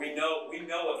situation, where we know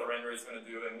what the render is going to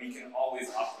do and we can always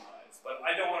optimize. But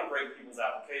I don't want to break people's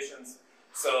applications,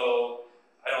 so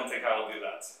I don't think I will do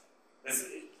that.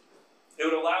 It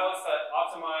would allow us to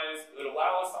optimize. It would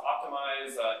allow us to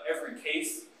optimize every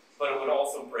case, but it would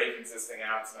also break existing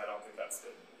apps, and I don't think that's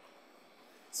good.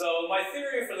 So my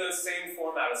theory for this same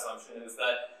format assumption is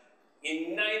that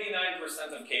in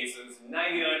 99% of cases,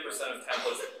 99% of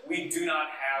templates, we do not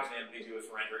have an ambiguous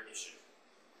render issue.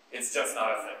 It's just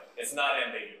not a thing. It's not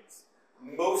ambiguous.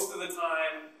 Most of the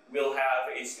time, we'll have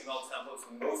HTML templates.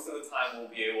 Most of the time, we'll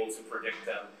be able to predict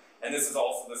them. And this is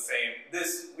also the same.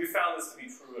 We found this to be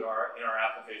true in our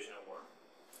application at work.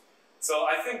 So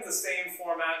I think the same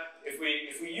format, if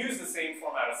we use the same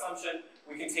format assumption,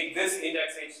 we can take this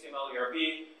index HTML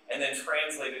ERB and then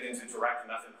translate it into direct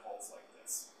method calls like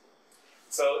this.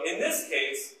 So in this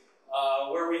case,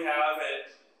 where we have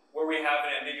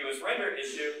an ambiguous render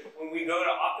issue, when we go to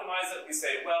optimize it, we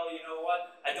say, well, you know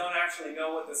what? I don't actually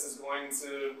know what this is going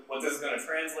to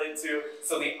translate to.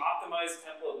 So the optimized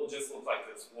template will just look like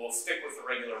this. We'll stick with the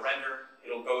regular render.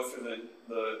 It'll go through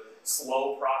the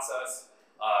slow process,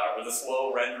 or the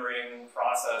slow rendering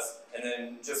process, and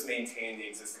then just maintain the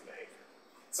existing behavior.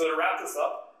 So to wrap this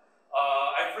up,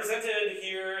 I presented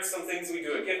here some things we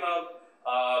do at GitHub,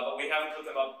 but we haven't put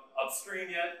them up upstream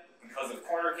yet. Because of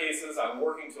corner cases, I'm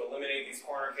working to eliminate these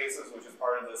corner cases, which is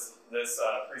part of this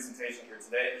presentation here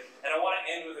today. And I want to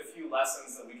end with a few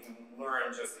lessons that we can learn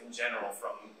just in general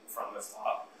from this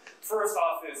talk. First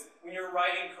off is, when you're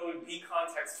writing code, be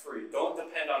context-free. Don't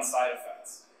depend on side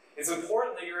effects. It's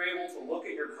important that you're able to look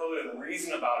at your code and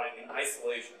reason about it in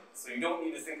isolation, so you don't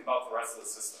need to think about the rest of the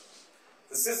system.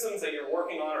 The systems that you're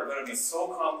working on are going to be so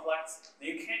complex that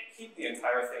you can't keep the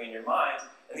entire thing in your mind.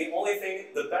 And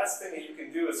the best thing that you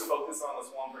can do is focus on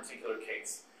this one particular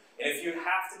case. And if you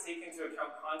have to take into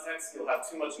account context, you'll have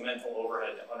too much mental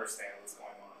overhead to understand what's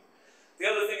going on. The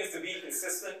other thing is to be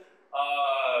consistent.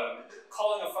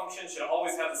 Calling a function should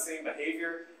always have the same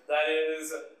behavior.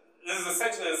 This is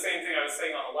essentially the same thing I was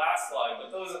saying on the last slide,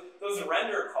 but those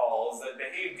render calls that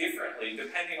behave differently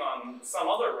depending on some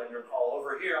other render call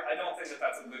over here, I don't think that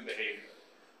that's a good behavior.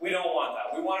 We don't want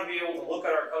that. We want to be able to look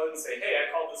at our code and say, hey,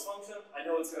 I called this function, I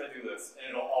know it's going to do this,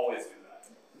 and it'll always do that.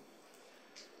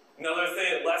 Another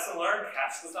thing, lesson learned,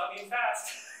 cache does not mean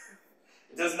fast.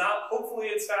 It does not, hopefully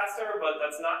it's faster, but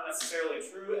that's not necessarily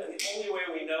true, and the only way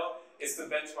we know is to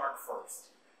benchmark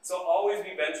first. So always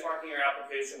be benchmarking your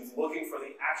applications, looking for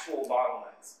the actual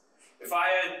bottlenecks. If I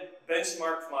had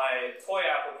benchmarked my toy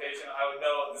application, I would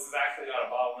know this is actually not a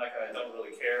bottleneck and I don't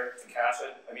really care to cache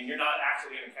it. I mean, you're not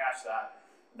actually going to cache that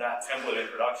template in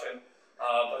production,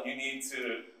 but you need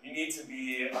to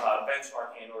be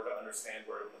benchmarking in order to understand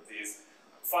where to put these.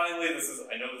 Finally,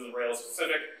 I know this is Rails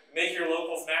specific, make your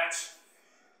locals match.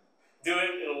 Do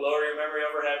it, it'll lower your memory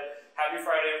overhead. Happy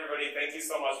Friday, everybody. Thank you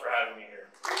so much for having me here.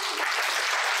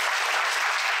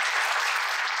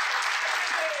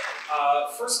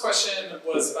 First question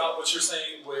was about what you're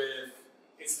saying with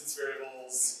instance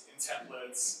variables in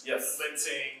templates, yes,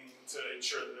 linting to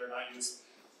ensure that they're not used.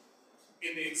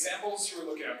 In the examples you were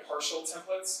looking at partial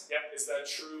templates, yep. Is that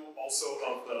true also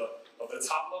of the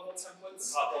top level templates?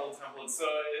 The top level templates. So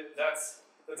that's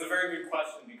a very good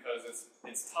question because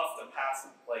it's tough to pass.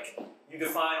 Like, you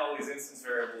define all these instance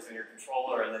variables in your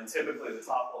controller, and then typically the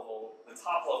top level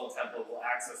template will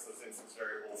access those instance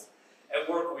variables. At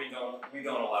work, we don't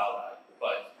allow that,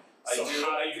 but I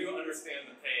do understand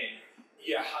the pain.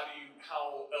 Yeah,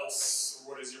 how else,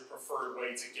 what is your preferred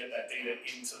way to get that data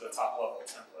into the top level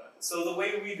template? So the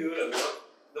way we do it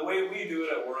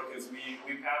at work, is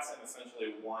we pass in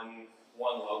essentially one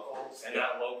local, and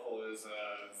that local is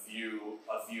a view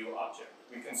object.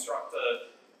 We construct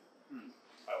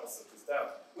I will set this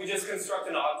down. We just construct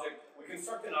an object. We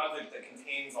construct an object that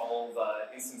contains all of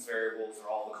the instance variables or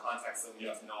all the context that we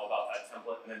need to know about that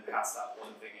template, and then pass that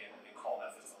one thing in and call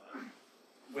methods on it.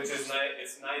 Which is nice.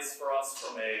 It's nice for us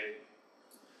from a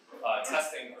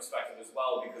testing perspective as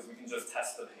well, because we can just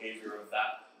test the behavior of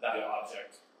that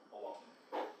object alone.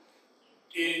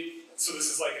 So this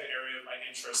is like an area of my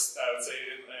interest, I would say,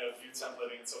 in view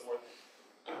templating and so forth.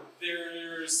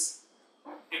 There's,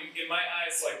 in my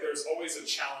eyes, like there's always a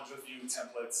challenge with view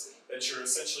templates that you're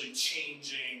essentially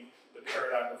changing the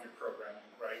paradigm of your programming,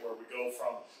 right? Where we go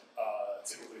from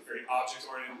typically very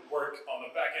object-oriented work on the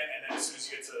back end, and then as soon as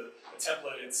you get to the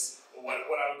template, it's what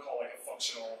I would call like a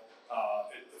functional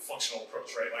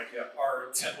approach, right? Like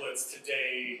our templates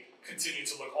today continue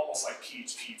to look almost like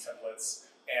PHP templates,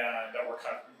 and we're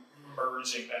kind of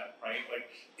merging them, right? Like,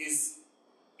 is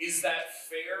that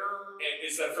fair?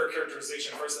 Is that fair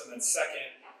characterization first, and then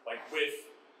second, like with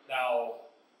now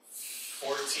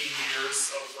 14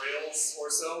 years of Rails or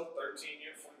so, 13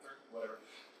 years, 13, whatever.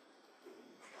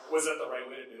 Was that the right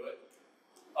way to do it?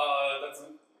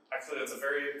 That's a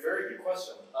very, very good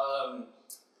question.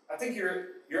 I think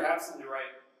you're absolutely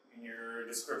right in your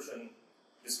description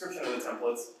of the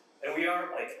templates, and we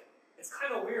are like, it's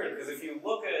kind of weird because if you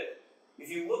look at if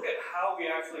you look at how we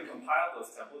actually compile those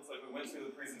templates, like we went through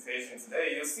the presentation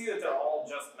today, you'll see that they're all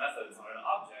just methods on an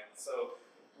object. So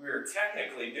we're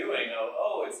technically doing,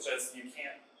 it's just you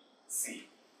can't see.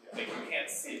 Like you can't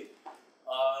see it.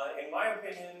 In my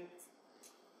opinion,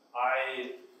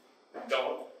 I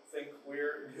don't think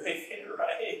we're doing it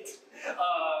right.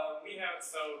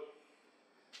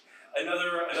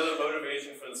 Another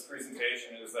motivation for this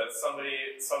presentation is that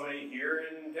somebody here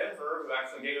in Denver who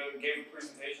actually gave a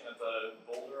presentation at the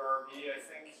Boulder RB, I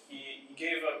think he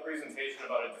gave a presentation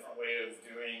about a different way of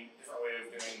doing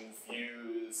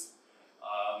views,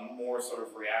 more sort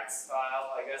of React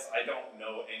style, I guess. I don't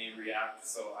know any React,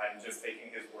 so I'm just taking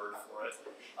his word for it.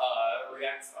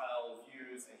 React style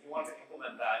views, and he wanted to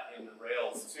implement that in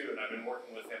Rails too, and I've been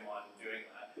working with him on doing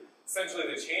that. Essentially,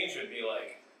 the change would be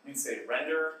like you'd say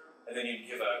render, and then you'd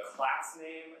give a class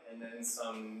name, and then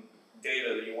some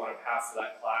data that you want to pass to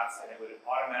that class, and it would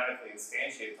automatically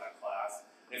instantiate that class.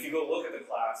 And if you go look at the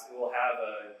class, it will have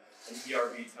an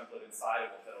ERB template inside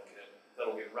of it that'll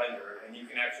get rendered, and you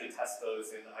can actually test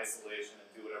those in isolation and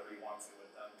do whatever you want to with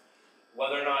them.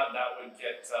 Whether or not that would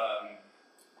get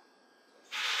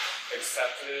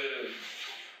accepted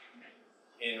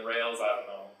in Rails, I don't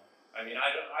know. I mean,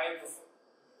 I prefer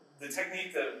the technique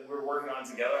that we're working on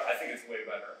together. I think it's way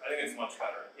better. I think it's much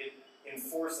better. It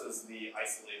enforces the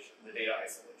isolation, the data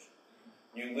isolation.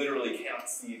 You literally cannot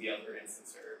see the other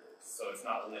instance variables, so it's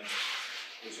not linked,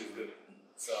 which is good.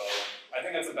 So I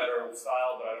think that's a better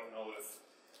style, but I don't know if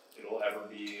it'll ever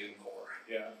be in core.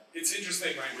 Yeah, it's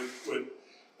interesting, right? With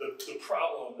the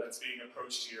problem that's being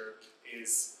approached here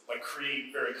is like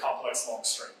create very complex long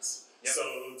strings. Yep. So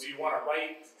do you want to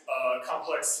write a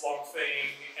complex long thing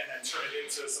and then turn it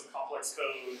into some complex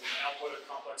code and output a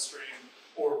complex string,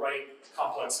 or write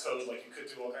complex code like you could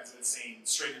do all kinds of insane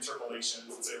string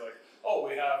interpolations and say like, oh,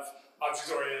 we have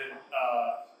object-oriented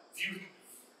view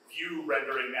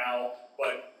rendering now,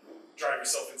 but drive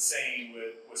yourself insane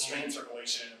with string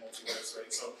interpolation and multi-res,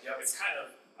 right? So it's kind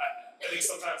of, I think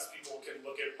sometimes people can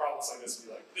look at problems like this and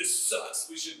be like, this sucks,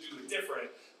 we should do it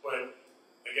different. But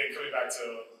again, coming back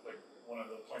to like one of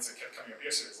the points that kept coming up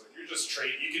yesterday is like, you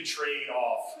can trade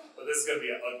off, but this is going to be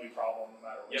an ugly problem no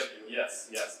matter what you do. Yes,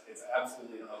 it's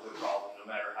absolutely an ugly problem no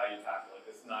matter how you tackle it.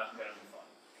 It's not going to be fun.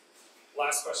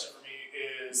 Last question for me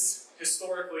is,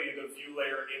 historically, the view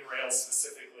layer in Rails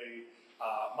specifically,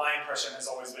 my impression has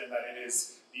always been that it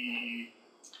is the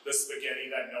spaghetti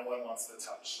that no one wants to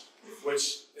touch,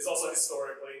 which is also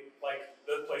historically like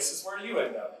the places where you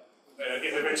end up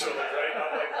individually, right?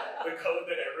 Not like the code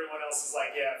that everyone else is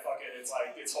like, yeah, fuck it, it's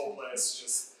like it's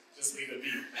hopeless, just leave it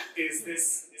be. Is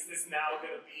this now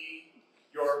going to be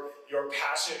your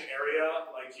passion area?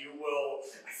 Like you will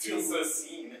I feel so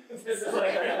seen. This is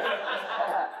like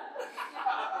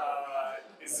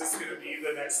is this going to be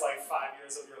the next like 5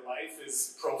 years of your life?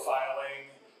 Is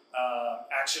profiling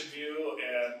action view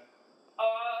and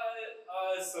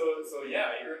so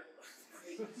yeah,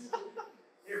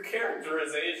 your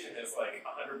characterization is like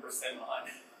 100% on.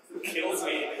 It kills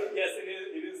me. Yes, it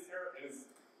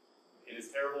is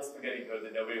terrible spaghetti code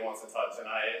that nobody wants to touch, and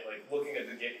I like looking at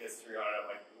the Git history on it. I'm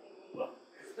like,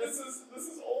 this is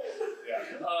old. Yeah.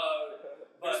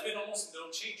 There's been almost no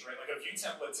change, right? Like a view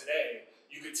template today,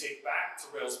 you could take back to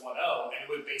Rails 1.0 and it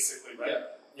would basically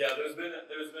Yeah, there's been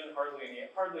hardly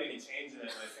any change in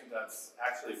it, and I think that's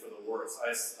actually for the worse.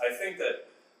 I think that,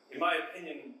 in my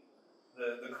opinion,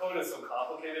 the code is so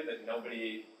complicated that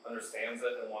nobody understands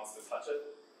it and wants to touch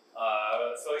it.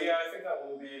 So yeah, I think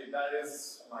that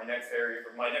is my next area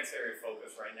of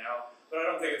focus right now. But I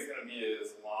don't think it's going to be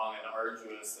as long and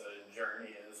arduous a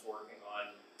journey as working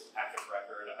on active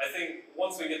record. I think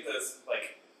once we get it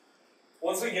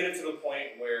to the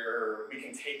point where we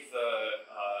can take the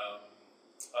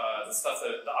stuff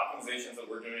the optimizations that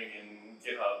we're doing in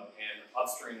GitHub and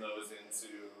upstream those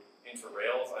into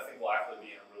Rails, I think we'll actually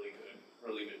be in a really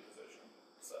good position.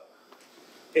 So.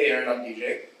 Hey Aaron, I'm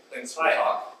DJ. Thanks for the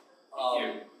talk. Thank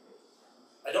you.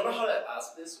 I don't know how to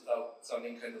ask this without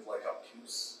sounding kind of like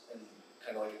obtuse and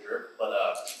kind of like a jerk, but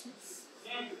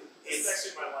it's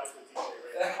actually my life with DJ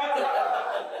right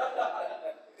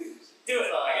Do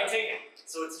it. I can take it.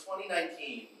 So it's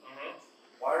 2019.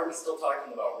 Why are we still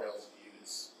talking about Rails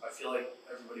views? I feel like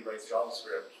everybody writes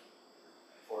JavaScript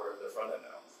for the front end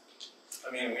now.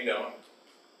 I mean, we don't.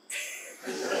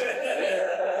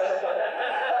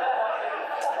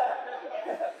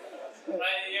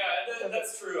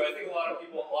 That's true. I think a lot of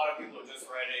people are just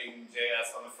writing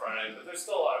JS on the front end, but there's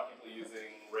still a lot of people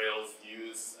using Rails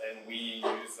views, and we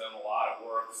use them a lot at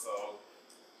work, so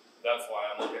that's why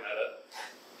I'm looking at it.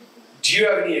 Do Do you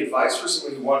have any advice for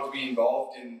someone who wants to be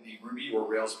involved in the Ruby or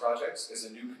Rails projects as a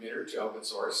new committer to open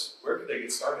source? Where could they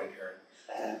get started,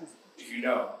 Aaron? If you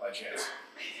know, by chance.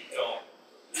 Don't.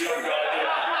 You don't know.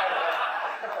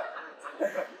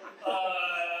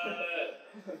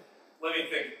 Let me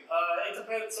think. It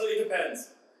depends. So it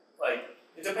depends. Like,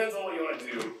 it depends on what you want to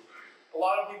do. A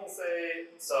lot of people say,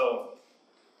 so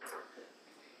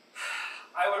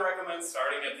I would recommend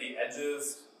starting at the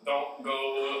edges. Don't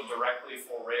go directly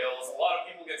for Rails. A lot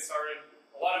of people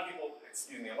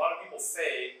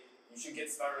say you should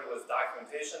get started with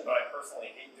documentation, but I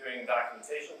personally hate doing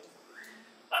documentation.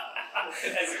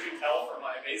 As you can tell from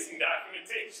my amazing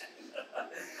documentation.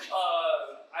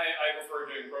 I prefer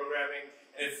doing programming.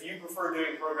 And if you prefer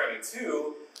doing programming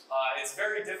too, it's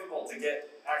very difficult to get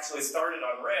actually started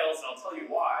on Rails, and I'll tell you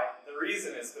why. The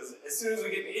reason is because as soon as we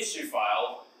get the issue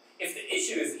filed, if the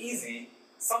issue is easy,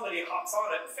 somebody hops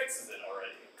on it and fixes it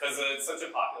already, because it's such a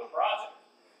popular project.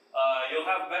 You'll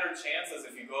have better chances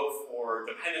if you go for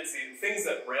dependency, things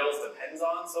that Rails depends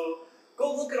on. So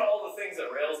go look at all the things that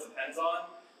Rails depends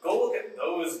on. Go look at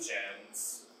those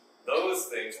gems, those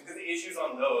things, because the issues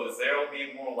on those, they'll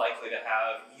be more likely to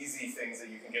have easy things that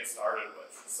you can get started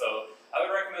with. So I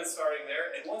would recommend starting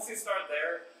there. And once you start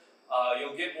there,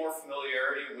 you'll get more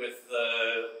familiarity with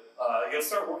you'll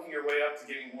start working your way up to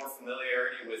getting more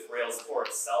familiarity with Rails core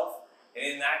itself. And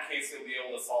in that case, you'll be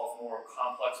able to solve more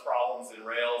complex problems in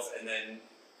Rails and then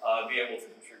be able to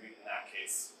contribute in that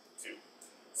case too.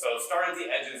 So start at the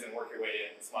edges and work your way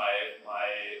in. It's my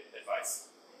advice.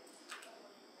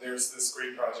 There's this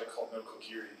great project called No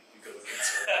Kokiri. You could look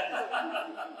into it.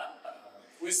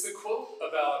 Was the quote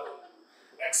about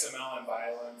XML and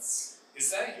violence,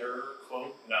 is that your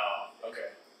quote? No.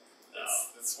 Okay. No.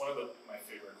 It's one of my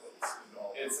favorite quotes in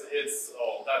all. It's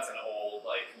old. That's an old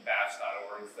like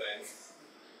bash.org thing.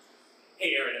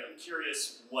 Hey Aaron, I'm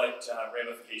curious what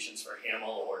ramifications for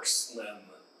HAML or Slim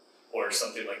or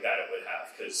something like that it would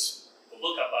have, because the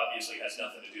lookup obviously has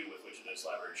nothing to do with which of those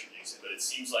libraries you're using, but it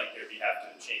seems like you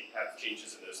have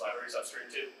changes in those libraries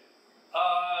upstream too.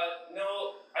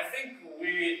 No, I think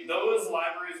those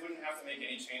libraries wouldn't have to make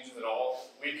any changes at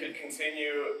all. We could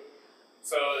continue,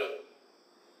 so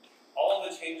all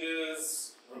the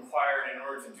changes required in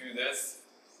order to do this,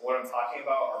 what I'm talking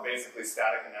about, are basically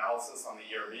static analysis on the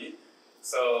ERB.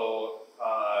 So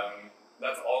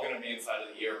that's all going to be inside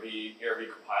of the ERB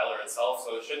compiler itself,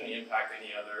 so it shouldn't impact any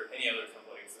other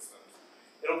templating systems.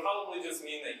 It'll probably just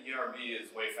mean that ERB is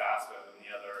way faster than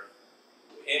the other.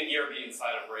 ERB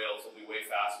inside of Rails will be way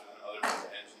faster than other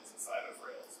template engines inside of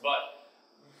Rails. But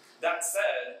that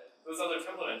said, those other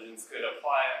template engines could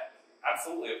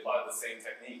absolutely apply the same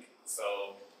technique.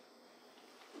 So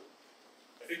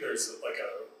I think there's like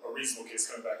a reasonable case,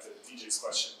 coming back to DJ's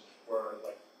question, where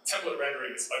like template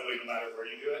rendering is ugly no matter where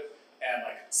you do it, and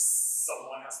like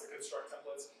someone has to construct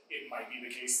templates. It might be the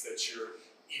case that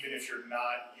even if you're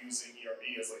not using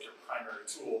ERB as like your primary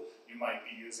tool, you might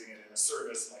be using it in a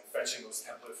service and like fetching those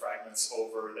template fragments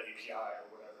over the API or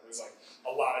whatever. There's like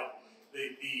a lot of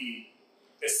the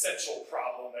essential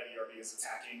problem that ERB is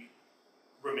attacking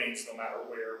remains no matter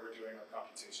where we're doing our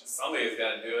computation. somebody's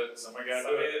got to do it. Somebody's got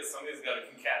to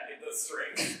concatenate those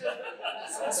strings.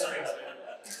 It's all strings, man.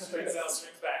 Strings out,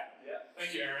 strings back. Yeah.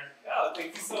 Thank you, Aaron. Yeah,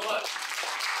 thank you so much.